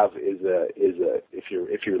you have is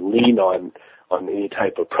if you're lean on any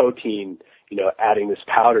type of protein, adding this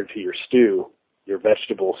powder to your stew your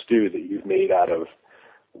vegetable stew that you've made out of,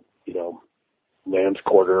 lamb's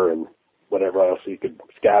quarter and whatever else you could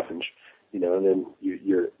scavenge, and then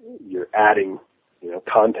you're adding,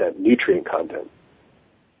 content, nutrient content.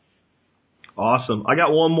 Awesome. I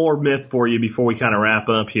got one more myth for you before we kind of wrap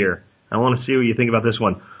up here. I want to see what you think about this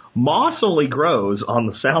one. Moss only grows on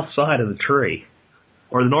the south side of the tree,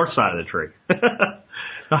 or the north side of the tree.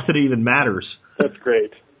 Not that it even matters. That's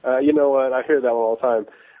great. You know what? I hear that one all the time.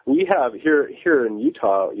 We have here in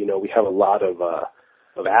Utah, we have a lot of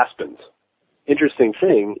aspens. Interesting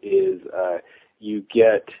thing is, you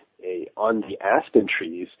get on the aspen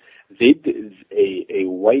trees, a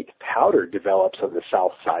white powder develops on the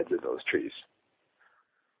south sides of those trees.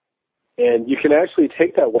 And you can actually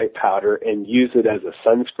take that white powder and use it as a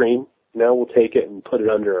sunscreen. We'll take it and put it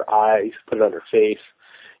under our eyes, put it on our face,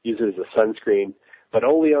 use it as a sunscreen, but it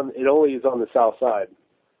only is on the south side.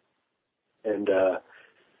 And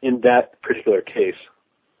in that particular case,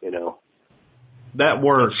 that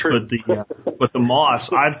works. But the moss,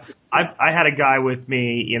 I had a guy with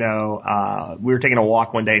me, we were taking a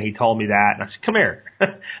walk one day and he told me that, and I said, come here.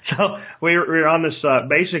 So we were on this,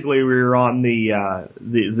 basically we were on the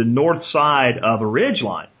north side of a ridge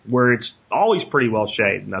line where it's always pretty well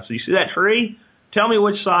shaded. And I said, you see that tree? Tell me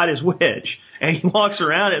which side is which. And he walks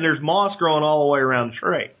around it and there's moss growing all the way around the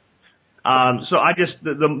tree. So I just,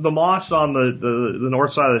 the moss on the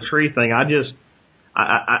north side of the tree thing,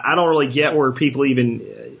 I don't really get where people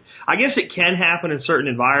even, I guess it can happen in certain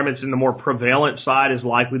environments and the more prevalent side is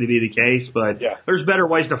likely to be the case, but there's better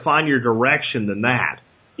ways to find your direction than that.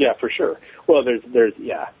 Yeah, for sure. Well, there's,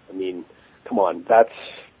 come on, that's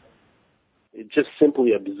just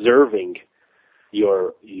simply observing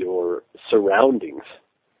your surroundings,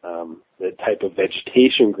 the type of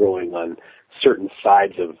vegetation growing on certain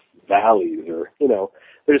sides of valleys or,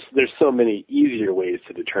 there's so many easier ways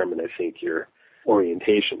to determine, I think, your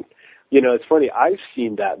orientation. It's funny, I've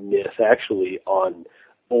seen that myth actually on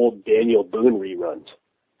old Daniel Boone reruns.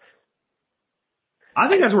 I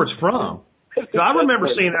think that's where it's from. I remember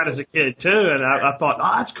seeing that as a kid too, and I thought,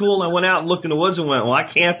 that's cool, and I went out and looked in the woods and went, well,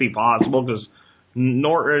 that can't be possible because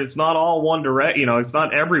it's not all one direction, it's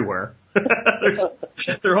not everywhere.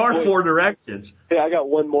 There are four directions. Hey, I got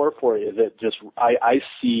one more for you that just I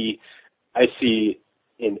see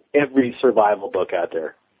in every survival book out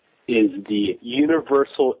there is the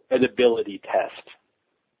universal edibility test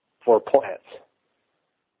for plants.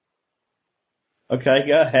 Okay,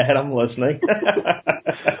 go ahead. I'm listening.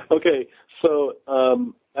 Okay, so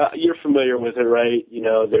you're familiar with it, right?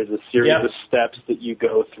 There's a series of steps that you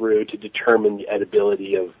go through to determine the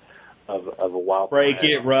edibility of a wild plant. Break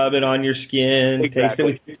it, rub it on your skin,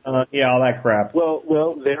 exactly. Taste it, all that crap.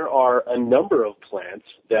 Well, there are a number of plants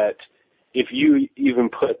that if you even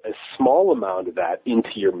put a small amount of that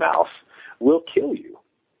into your mouth, will kill you.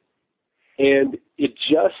 And it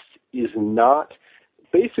just is not,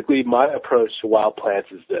 basically my approach to wild plants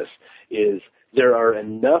is this, is there are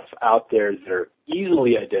enough out there that are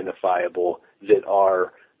easily identifiable that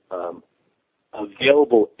are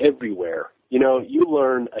available everywhere. You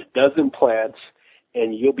learn a dozen plants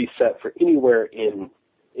and you'll be set for anywhere in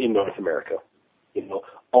North America.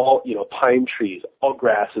 All, pine trees, all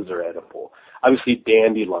grasses are edible. Obviously,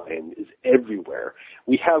 dandelion is everywhere.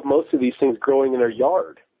 We have most of these things growing in our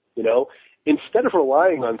yard, Instead of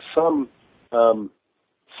relying on some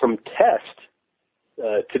test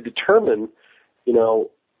to determine,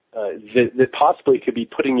 that possibly could be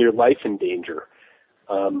putting your life in danger.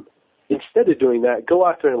 Instead of doing that, go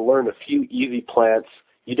out there and learn a few easy plants.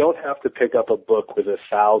 You don't have to pick up a book with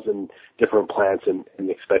 1,000 different plants and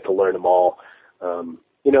expect to learn them all.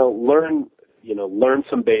 Learn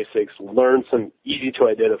some basics, learn some easy to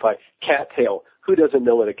identify. Cattail. Who doesn't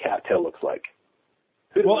know what a cattail looks like?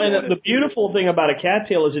 Well, and the beautiful thing about a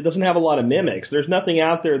cattail is it doesn't have a lot of mimics. There's nothing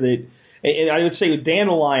out there that, and I would say with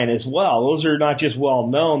dandelion as well, those are not just well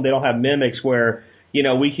known. They don't have mimics where, we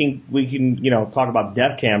can, talk about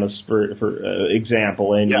death camas for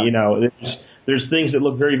example. And, there's things that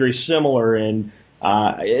look very, very similar. And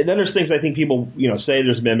then there's things I think people, say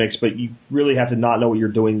there's mimics, but you really have to not know what you're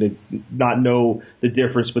doing to not know the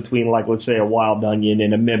difference between, like, let's say a wild onion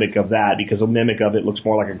and a mimic of that, because a mimic of it looks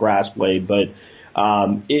more like a grass blade. But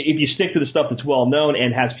if you stick to the stuff that's well known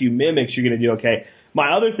and has few mimics, you're going to do okay.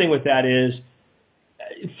 My other thing with that is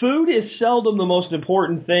food is seldom the most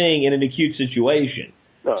important thing in an acute situation.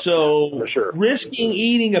 So for sure. Risking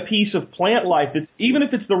eating a piece of plant life, even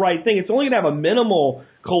if it's the right thing, it's only going to have a minimal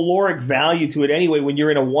caloric value to it anyway when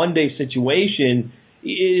you're in a one-day situation,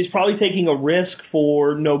 is probably taking a risk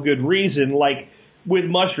for no good reason. Like with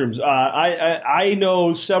mushrooms. I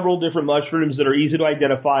know several different mushrooms that are easy to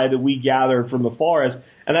identify that we gather from the forest,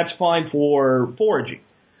 and that's fine for foraging.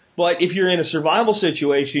 But if you're in a survival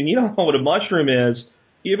situation, you don't know what a mushroom is,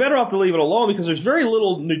 you're better off to leave it alone because there's very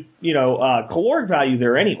little, caloric value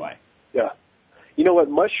there anyway. Yeah. You know what?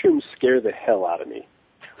 Mushrooms scare the hell out of me.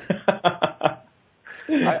 I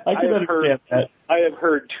can understand that. I have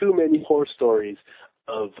heard too many horror stories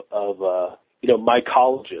of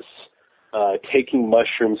mycologists taking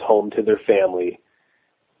mushrooms home to their family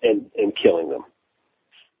and killing them.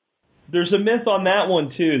 There's a myth on that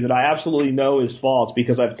one too that I absolutely know is false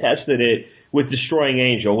because I've tested it with Destroying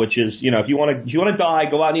Angel, which is, if you want to die,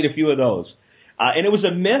 go out and eat a few of those. And it was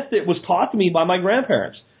a myth that was taught to me by my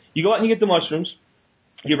grandparents. You go out and you get the mushrooms,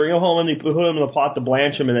 you bring them home and you put them in the pot to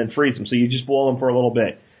blanch them and then freeze them. So you just boil them for a little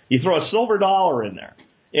bit. You throw a silver dollar in there.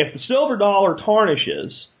 If the silver dollar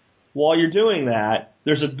tarnishes while you're doing that,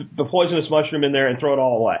 there's the poisonous mushroom in there and throw it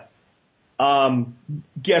all away.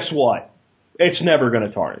 Guess what? It's never going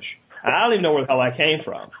to tarnish. I don't even know where the hell that came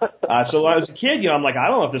from. So when I was a kid, I'm like, I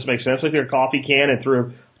don't know if this makes sense. Like, a coffee can and threw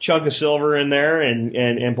a chunk of silver in there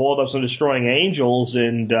and boiled up some Destroying Angels,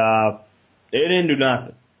 and it didn't do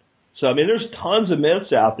nothing. So, I mean, there's tons of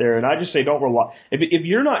myths out there, and I just say don't rely. If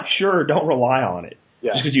you're not sure, don't rely on it.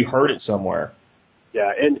 Yeah. Just because you heard it somewhere.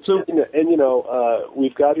 Yeah, and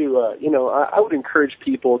we've got to, I would encourage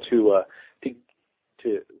people to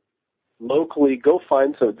locally go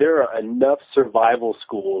find some. There are enough survival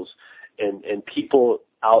schools and people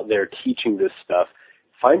out there teaching this stuff.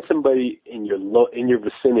 Find somebody in your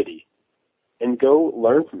vicinity and go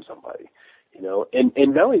learn from somebody, and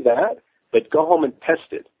not only that, but go home and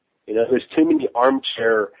test it. There's too many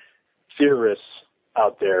armchair theorists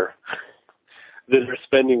out there that are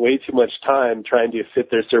spending way too much time trying to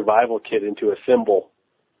fit their survival kit into a thimble.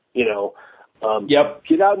 Yep.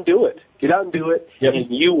 Get out and do it. Yep.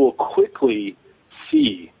 And you will quickly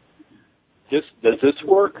see, does this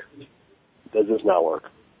work? Does this not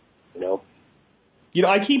work?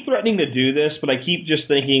 I keep threatening to do this, but I keep just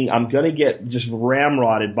thinking I'm going to get just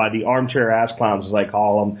ramrodded by the armchair ass clowns, as I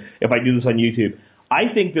call them, if I do this on YouTube.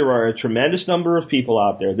 I think there are a tremendous number of people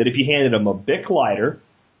out there that if you handed them a Bic lighter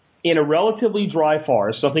in a relatively dry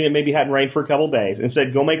forest, something that maybe hadn't rained for a couple of days, and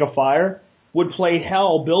said, go make a fire, would play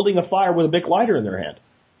hell building a fire with a Bic lighter in their hand.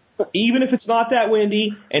 Even if it's not that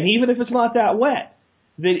windy, and even if it's not that wet.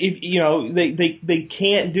 That if, they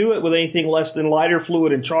can't do it with anything less than lighter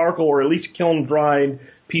fluid and charcoal, or at least kiln dried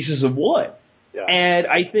pieces of wood. Yeah. And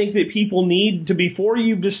I think that people need to, before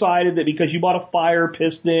you've decided that because you bought a fire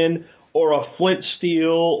piston or a flint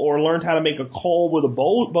steel or learned how to make a coal with a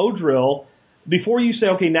bow drill, before you say,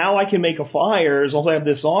 okay, now I can make a fire as long as I have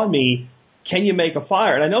this on me, can you make a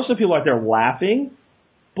fire? And I know some people out there laughing,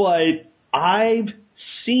 but I've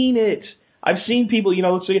seen it. I've seen people,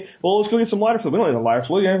 let's say, well, let's go get some lighter fluid. We don't have lighter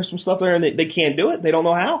fluid. There's some stuff there, and they can't do it. They don't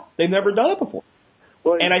know how. They've never done it before.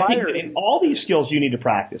 Well, and I think that in all these skills, you need to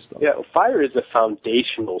practice them. Yeah, fire is a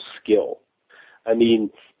foundational skill. I mean,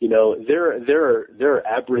 there are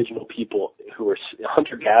Aboriginal people who are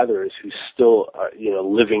hunter-gatherers who still are,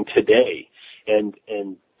 living today. And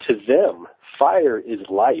to them, fire is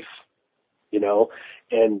life,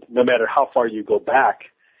 and no matter how far you go back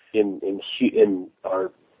in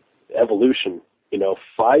our evolution,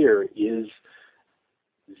 fire is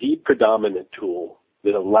the predominant tool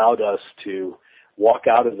that allowed us to walk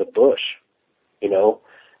out of the bush,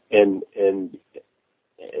 and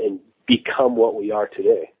become what we are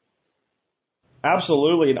today.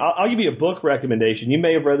 Absolutely. And I'll give you a book recommendation. You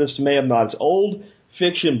may have read this, you may have not. It's an old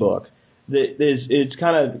fiction book. It's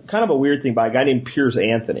kind of a weird thing by a guy named Piers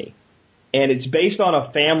Anthony. And it's based on a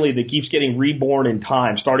family that keeps getting reborn in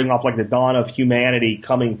time, starting off like the dawn of humanity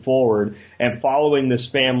coming forward and following this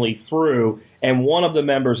family through. And one of the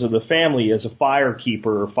members of the family is a firekeeper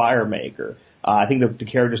or firemaker. I think the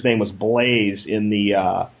character's name was Blaze in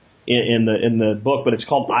the book, but it's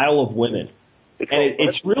called Isle of Women.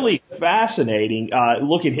 It's really fascinating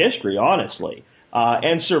look at history, honestly.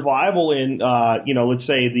 And survival in, let's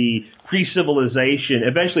say the pre-civilization,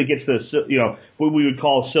 eventually gets to, what we would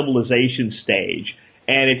call civilization stage.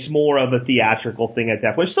 And it's more of a theatrical thing at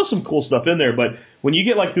that point. There's still some cool stuff in there, but when you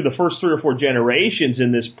get like through the first 3 or 4 generations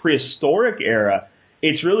in this prehistoric era,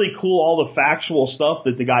 it's really cool all the factual stuff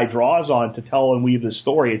that the guy draws on to tell and weave the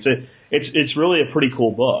story. It's really a pretty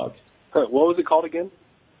cool book. What was it called again?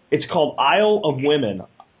 It's called Isle of Women.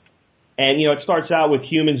 And, it starts out with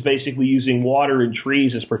humans basically using water and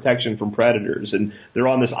trees as protection from predators. And they're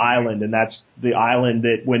on this island, and that's the island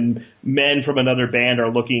that when men from another band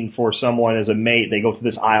are looking for someone as a mate, they go to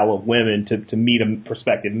this Isle of Women to meet a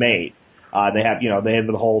prospective mate. They have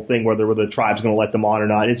the whole thing where the tribe's going to let them on or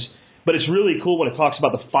not. But it's really cool when it talks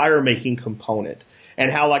about the fire making component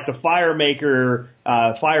and how like the fire maker,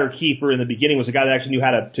 fire keeper in the beginning was a guy that actually knew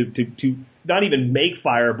how to not even make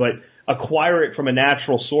fire, but acquire it from a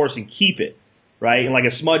natural source and keep it, right? In like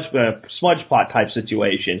a smudge pot type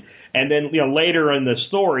situation. And then, later in the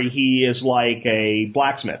story, he is like a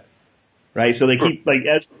blacksmith, right? So they keep, like,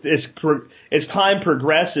 as time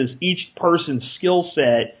progresses, each person's skill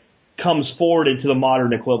set comes forward into the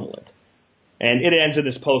modern equivalent. And it ends in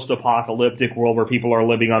this post-apocalyptic world where people are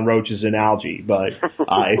living on roaches and algae, but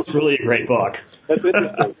it's really a great book. That's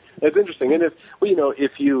interesting. That's interesting. And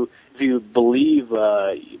if you believe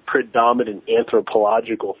predominant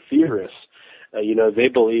anthropological theorists, they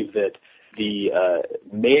believe that the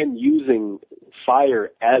man using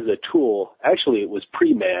fire as a tool, actually it was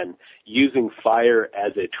pre-man, using fire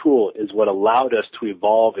as a tool is what allowed us to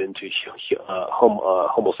evolve into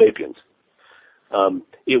Homo sapiens.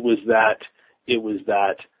 It was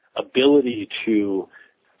that ability to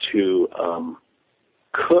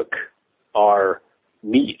cook our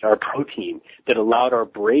meat, our protein, that allowed our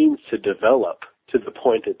brains to develop to the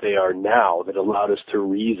point that they are now, that allowed us to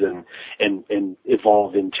reason and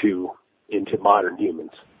evolve into modern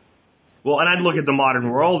humans. Well, and I'd look at the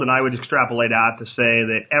modern world and I would extrapolate out to say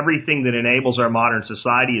that everything that enables our modern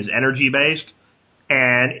society is energy-based,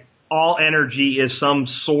 and all energy is some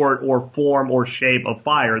sort or form or shape of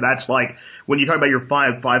fire. That's like when you talk about your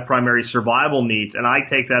five primary survival needs, and I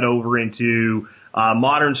take that over into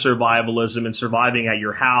modern survivalism and surviving at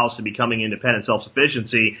your house and becoming independent,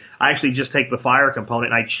 self-sufficiency. I actually just take the fire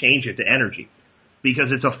component and I change it to energy,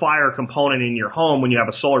 because it's a fire component in your home when you have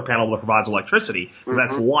a solar panel that provides electricity. Mm-hmm.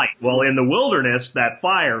 That's light. Well, in the wilderness, that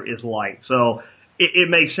fire is light. So it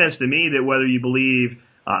makes sense to me that whether you believe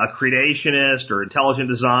a creationist or intelligent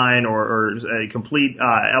design or a complete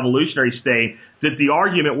evolutionary state, that the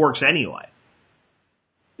argument works anyway.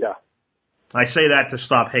 Yeah. I say that to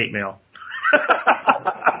stop hate mail.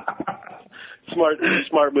 Smart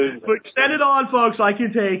move. But send it on, folks. I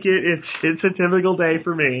can take it. It's a typical day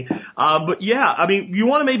for me. But yeah, I mean, you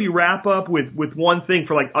want to maybe wrap up with one thing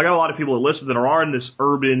for, like, I got a lot of people that listen that are in this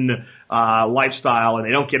urban lifestyle and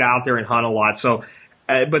they don't get out there and hunt a lot. So,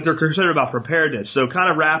 but they're concerned about preparedness. So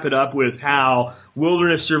kind of wrap it up with how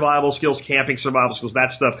wilderness survival skills, camping survival skills,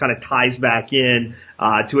 that stuff kind of ties back in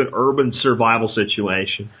to an urban survival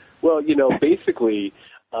situation. Well, basically,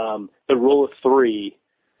 the rule of three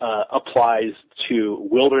applies to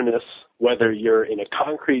wilderness, whether you're in a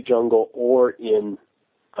concrete jungle or in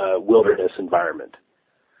a wilderness environment.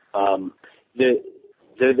 They're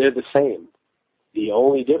the same. The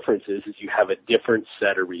only difference is you have a different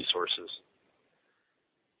set of resources.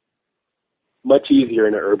 Much easier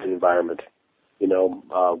in an urban environment.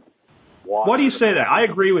 Water. Why do you say that? I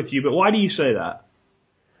agree with you, but why do you say that?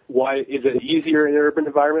 Why is it easier in an urban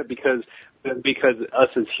environment? Because us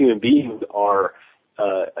as human beings are,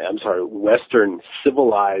 Western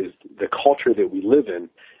civilized, the culture that we live in,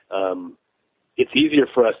 it's easier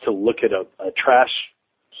for us to look at a trash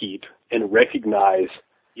heap and recognize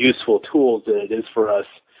useful tools than it is for us.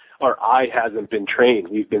 Our eye hasn't been trained.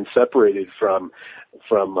 We've been separated from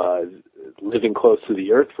living close to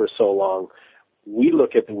the earth for so long. We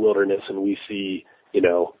look at the wilderness and we see,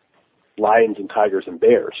 lions and tigers and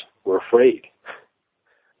bears. We're afraid.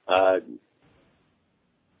 I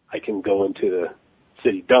can go into the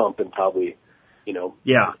city dump and probably,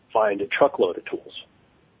 find a truckload of tools.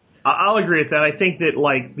 I'll agree with that. I think that,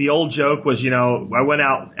 like, the old joke was, I went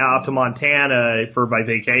out to Montana for my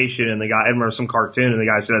vacation, and I remember some cartoon, and the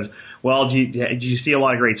guy says, well, did you see a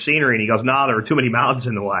lot of great scenery? And he goes, no, there were too many mountains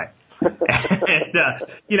in the way. And,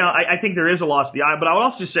 I think there is a loss of the eye, but I would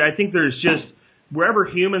also say I think there's just, wherever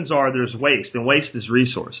humans are, there's waste, and waste is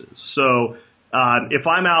resources. So, if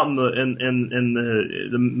I'm out in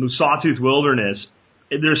the sawtooth wilderness,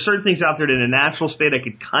 there's certain things out there that in a natural state I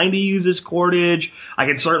could kind of use as cordage. I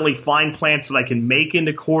can certainly find plants that I can make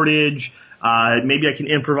into cordage. Maybe I can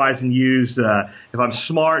improvise and use, if I'm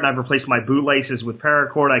smart and I've replaced my bootlaces with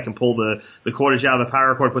paracord, I can pull the cordage out of the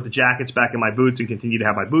paracord, put the jackets back in my boots and continue to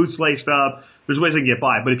have my boots laced up. There's ways I can get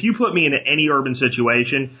by. But if you put me into any urban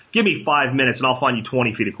situation, give me 5 minutes and I'll find you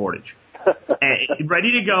 20 feet of cordage. And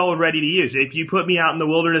ready to go and ready to use. If you put me out in the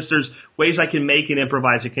wilderness, there's ways I can make and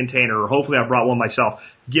improvise a container, or hopefully I brought one myself.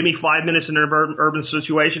 Give me 5 minutes in an urban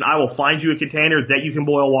situation, I will find you a container that you can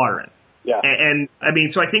boil water in. Yeah. And I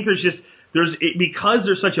mean, so I think because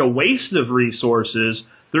there's such a waste of resources,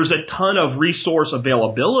 there's a ton of resource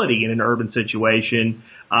availability in an urban situation,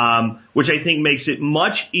 which I think makes it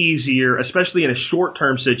much easier, especially in a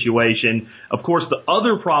short-term situation. Of course, the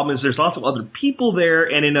other problem is there's lots of other people there,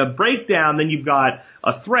 and in a breakdown, then you've got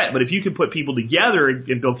a threat. But if you can put people together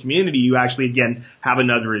and build community, you actually, again, have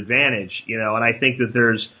another advantage, you know, and I think that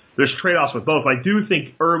there's trade-offs with both. I do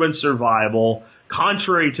think urban survival,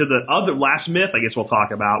 contrary to the other last myth I guess we'll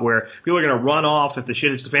talk about, where people are going to run off if the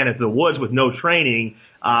shit hits the fan into the woods with no training,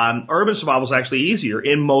 urban survival is actually easier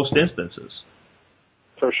in most instances.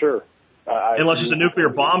 For sure. Unless there's a nuclear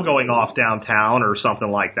bomb going off downtown or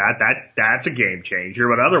something like that. That's a game changer,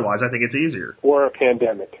 but otherwise I think it's easier. Or a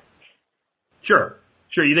pandemic. Sure.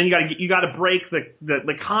 Then you got to break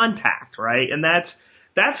the contact, right? And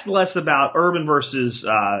that's less about urban versus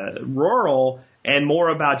rural and more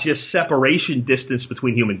about just separation distance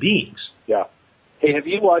between human beings. Yeah. Hey, have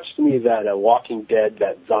you watched any of that Walking Dead,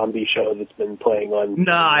 that zombie show that's been playing on?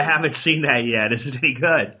 No, I haven't seen that yet. Is it any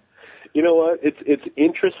good? You know what? It's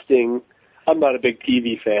interesting. I'm not a big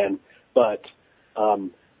TV fan, but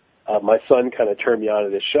my son kind of turned me on to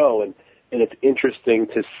this show, and it's interesting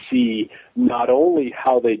to see not only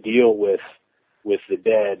how they deal with the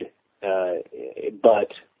dead,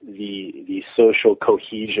 but the social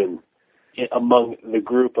cohesion among the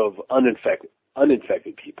group of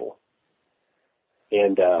uninfected people.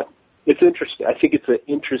 And it's interesting. I think it's an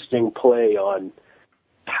interesting play on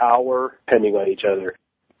power, depending on each other,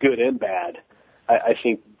 good and bad. I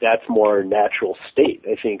think that's more a natural state.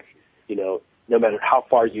 I think, you know, no matter how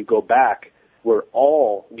far you go back, we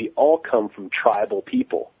all come from tribal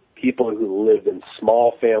people who live in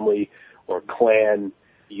small family or clan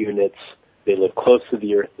units. They live close to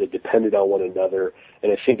the earth. They depended on one another,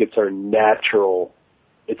 and I think it's our natural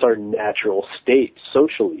state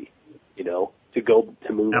socially, you know, to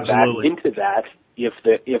move Absolutely. back into that if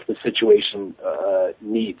the situation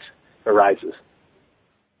arises.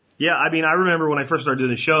 Yeah, I mean, I remember when I first started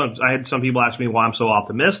doing the show, I had some people ask me why I'm so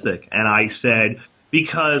optimistic, and I said,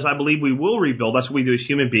 because I believe we will rebuild. That's what we do as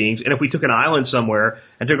human beings. And if we took an island somewhere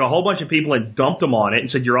and took a whole bunch of people and dumped them on it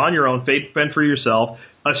and said, you're on your own, fend for yourself,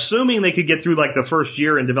 assuming they could get through like the first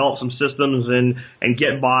year and develop some systems and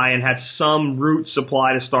get by and had some root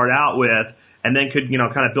supply to start out with, and then could, you know,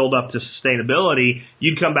 kind of build up to sustainability,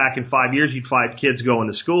 you'd come back in 5 years, you'd find kids going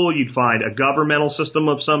to school, you'd find a governmental system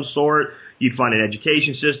of some sort, you'd find an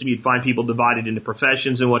education system, you'd find people divided into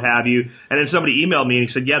professions and what have you. And then somebody emailed me and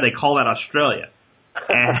he said, yeah, they call that Australia.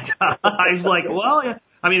 And I was like, well, yeah.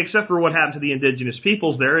 I mean, except for what happened to the indigenous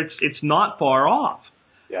peoples there, it's not far off.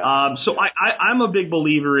 Yeah. So I'm a big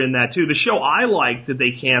believer in that too. The show I liked that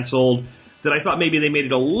they canceled, that I thought maybe they made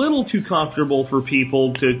it a little too comfortable for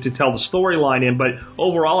people to tell the storyline in, but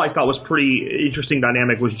overall I thought was pretty interesting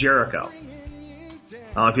dynamic, was Jericho. I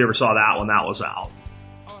don't know if you ever saw that one. That was out.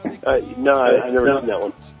 No, I never seen that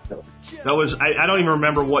one. That was, I don't even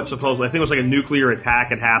remember what supposedly, I think it was like a nuclear attack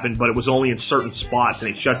had happened, but it was only in certain spots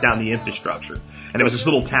and they shut down the infrastructure. And it was this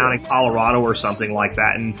little town in Colorado or something like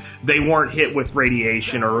that, and they weren't hit with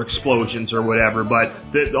radiation or explosions or whatever, but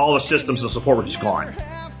all the systems of support were just gone.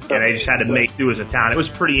 And they just had to make do as a town. It was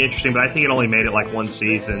pretty interesting, but I think it only made it like one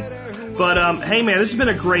season. But, hey man, this has been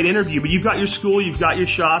a great interview, but you've got your school, you've got your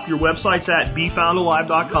shop, your website's at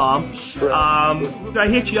befoundalive.com. Did I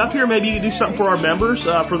hit you up here? Maybe you can do something for our members,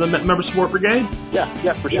 for the Member Support Brigade?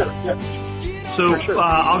 Yeah, for sure. Yeah. So, For sure.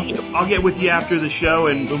 I'll get with you after the show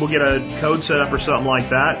and we'll get a code set up or something like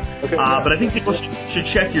that. Okay. But I think people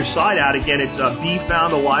should check your site out. Again, it's,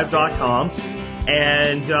 befoundalive.com.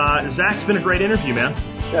 And, Zach, it's been a great interview, man.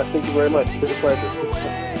 Yeah, thank you very much. It's been a pleasure.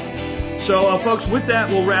 So, folks, with that,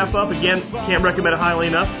 we'll wrap up. Again, can't recommend it highly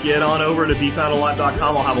enough. Get on over to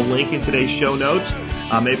befoundalive.com. I'll have a link in today's show notes.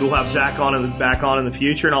 Maybe we'll have Zach back on in the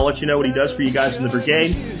future, and I'll let you know what he does for you guys in the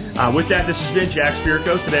brigade. With that, this has been Jack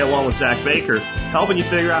Spirko today, along with Zach Baker, helping you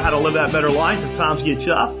figure out how to live that better life if times get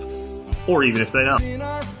tough, or even if they don't. In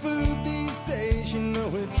our food these days, you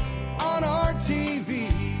know it's on our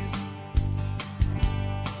TVs.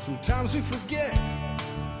 Sometimes we forget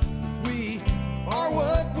we are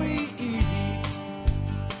what we eat.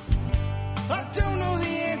 I don't know the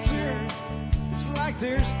answer. It's like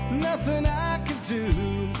there's nothing I can do.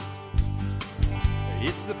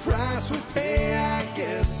 It's the price we pay, I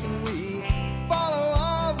guess, when we follow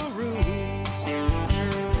all the rules.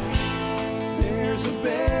 There's a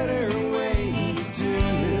better way to do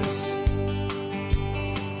this.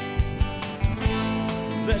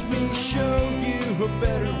 Let me show you a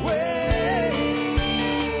better way.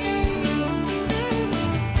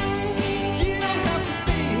 You don't have to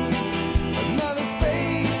be another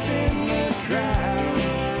face in the crowd.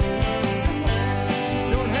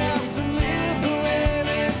 Don't have to live the way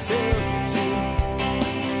they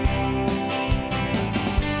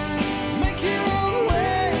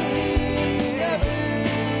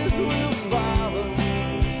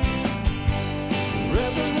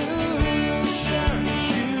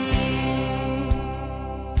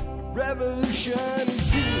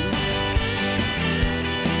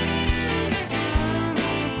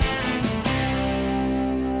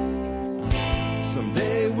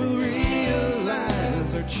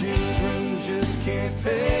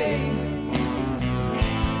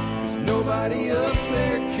tidy up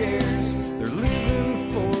their cares. They're living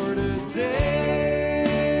for today.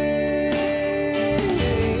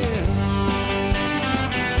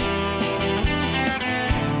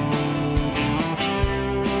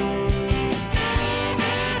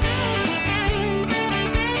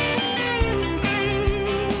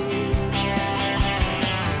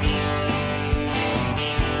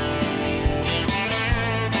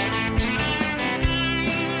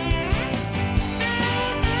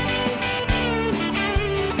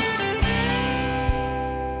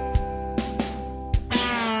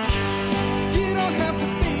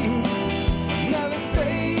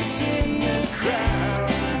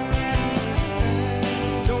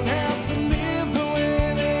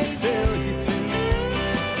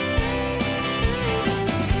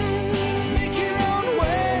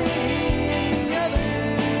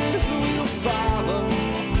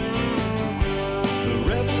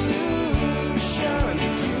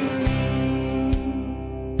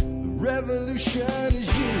 Revolution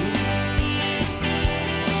is you.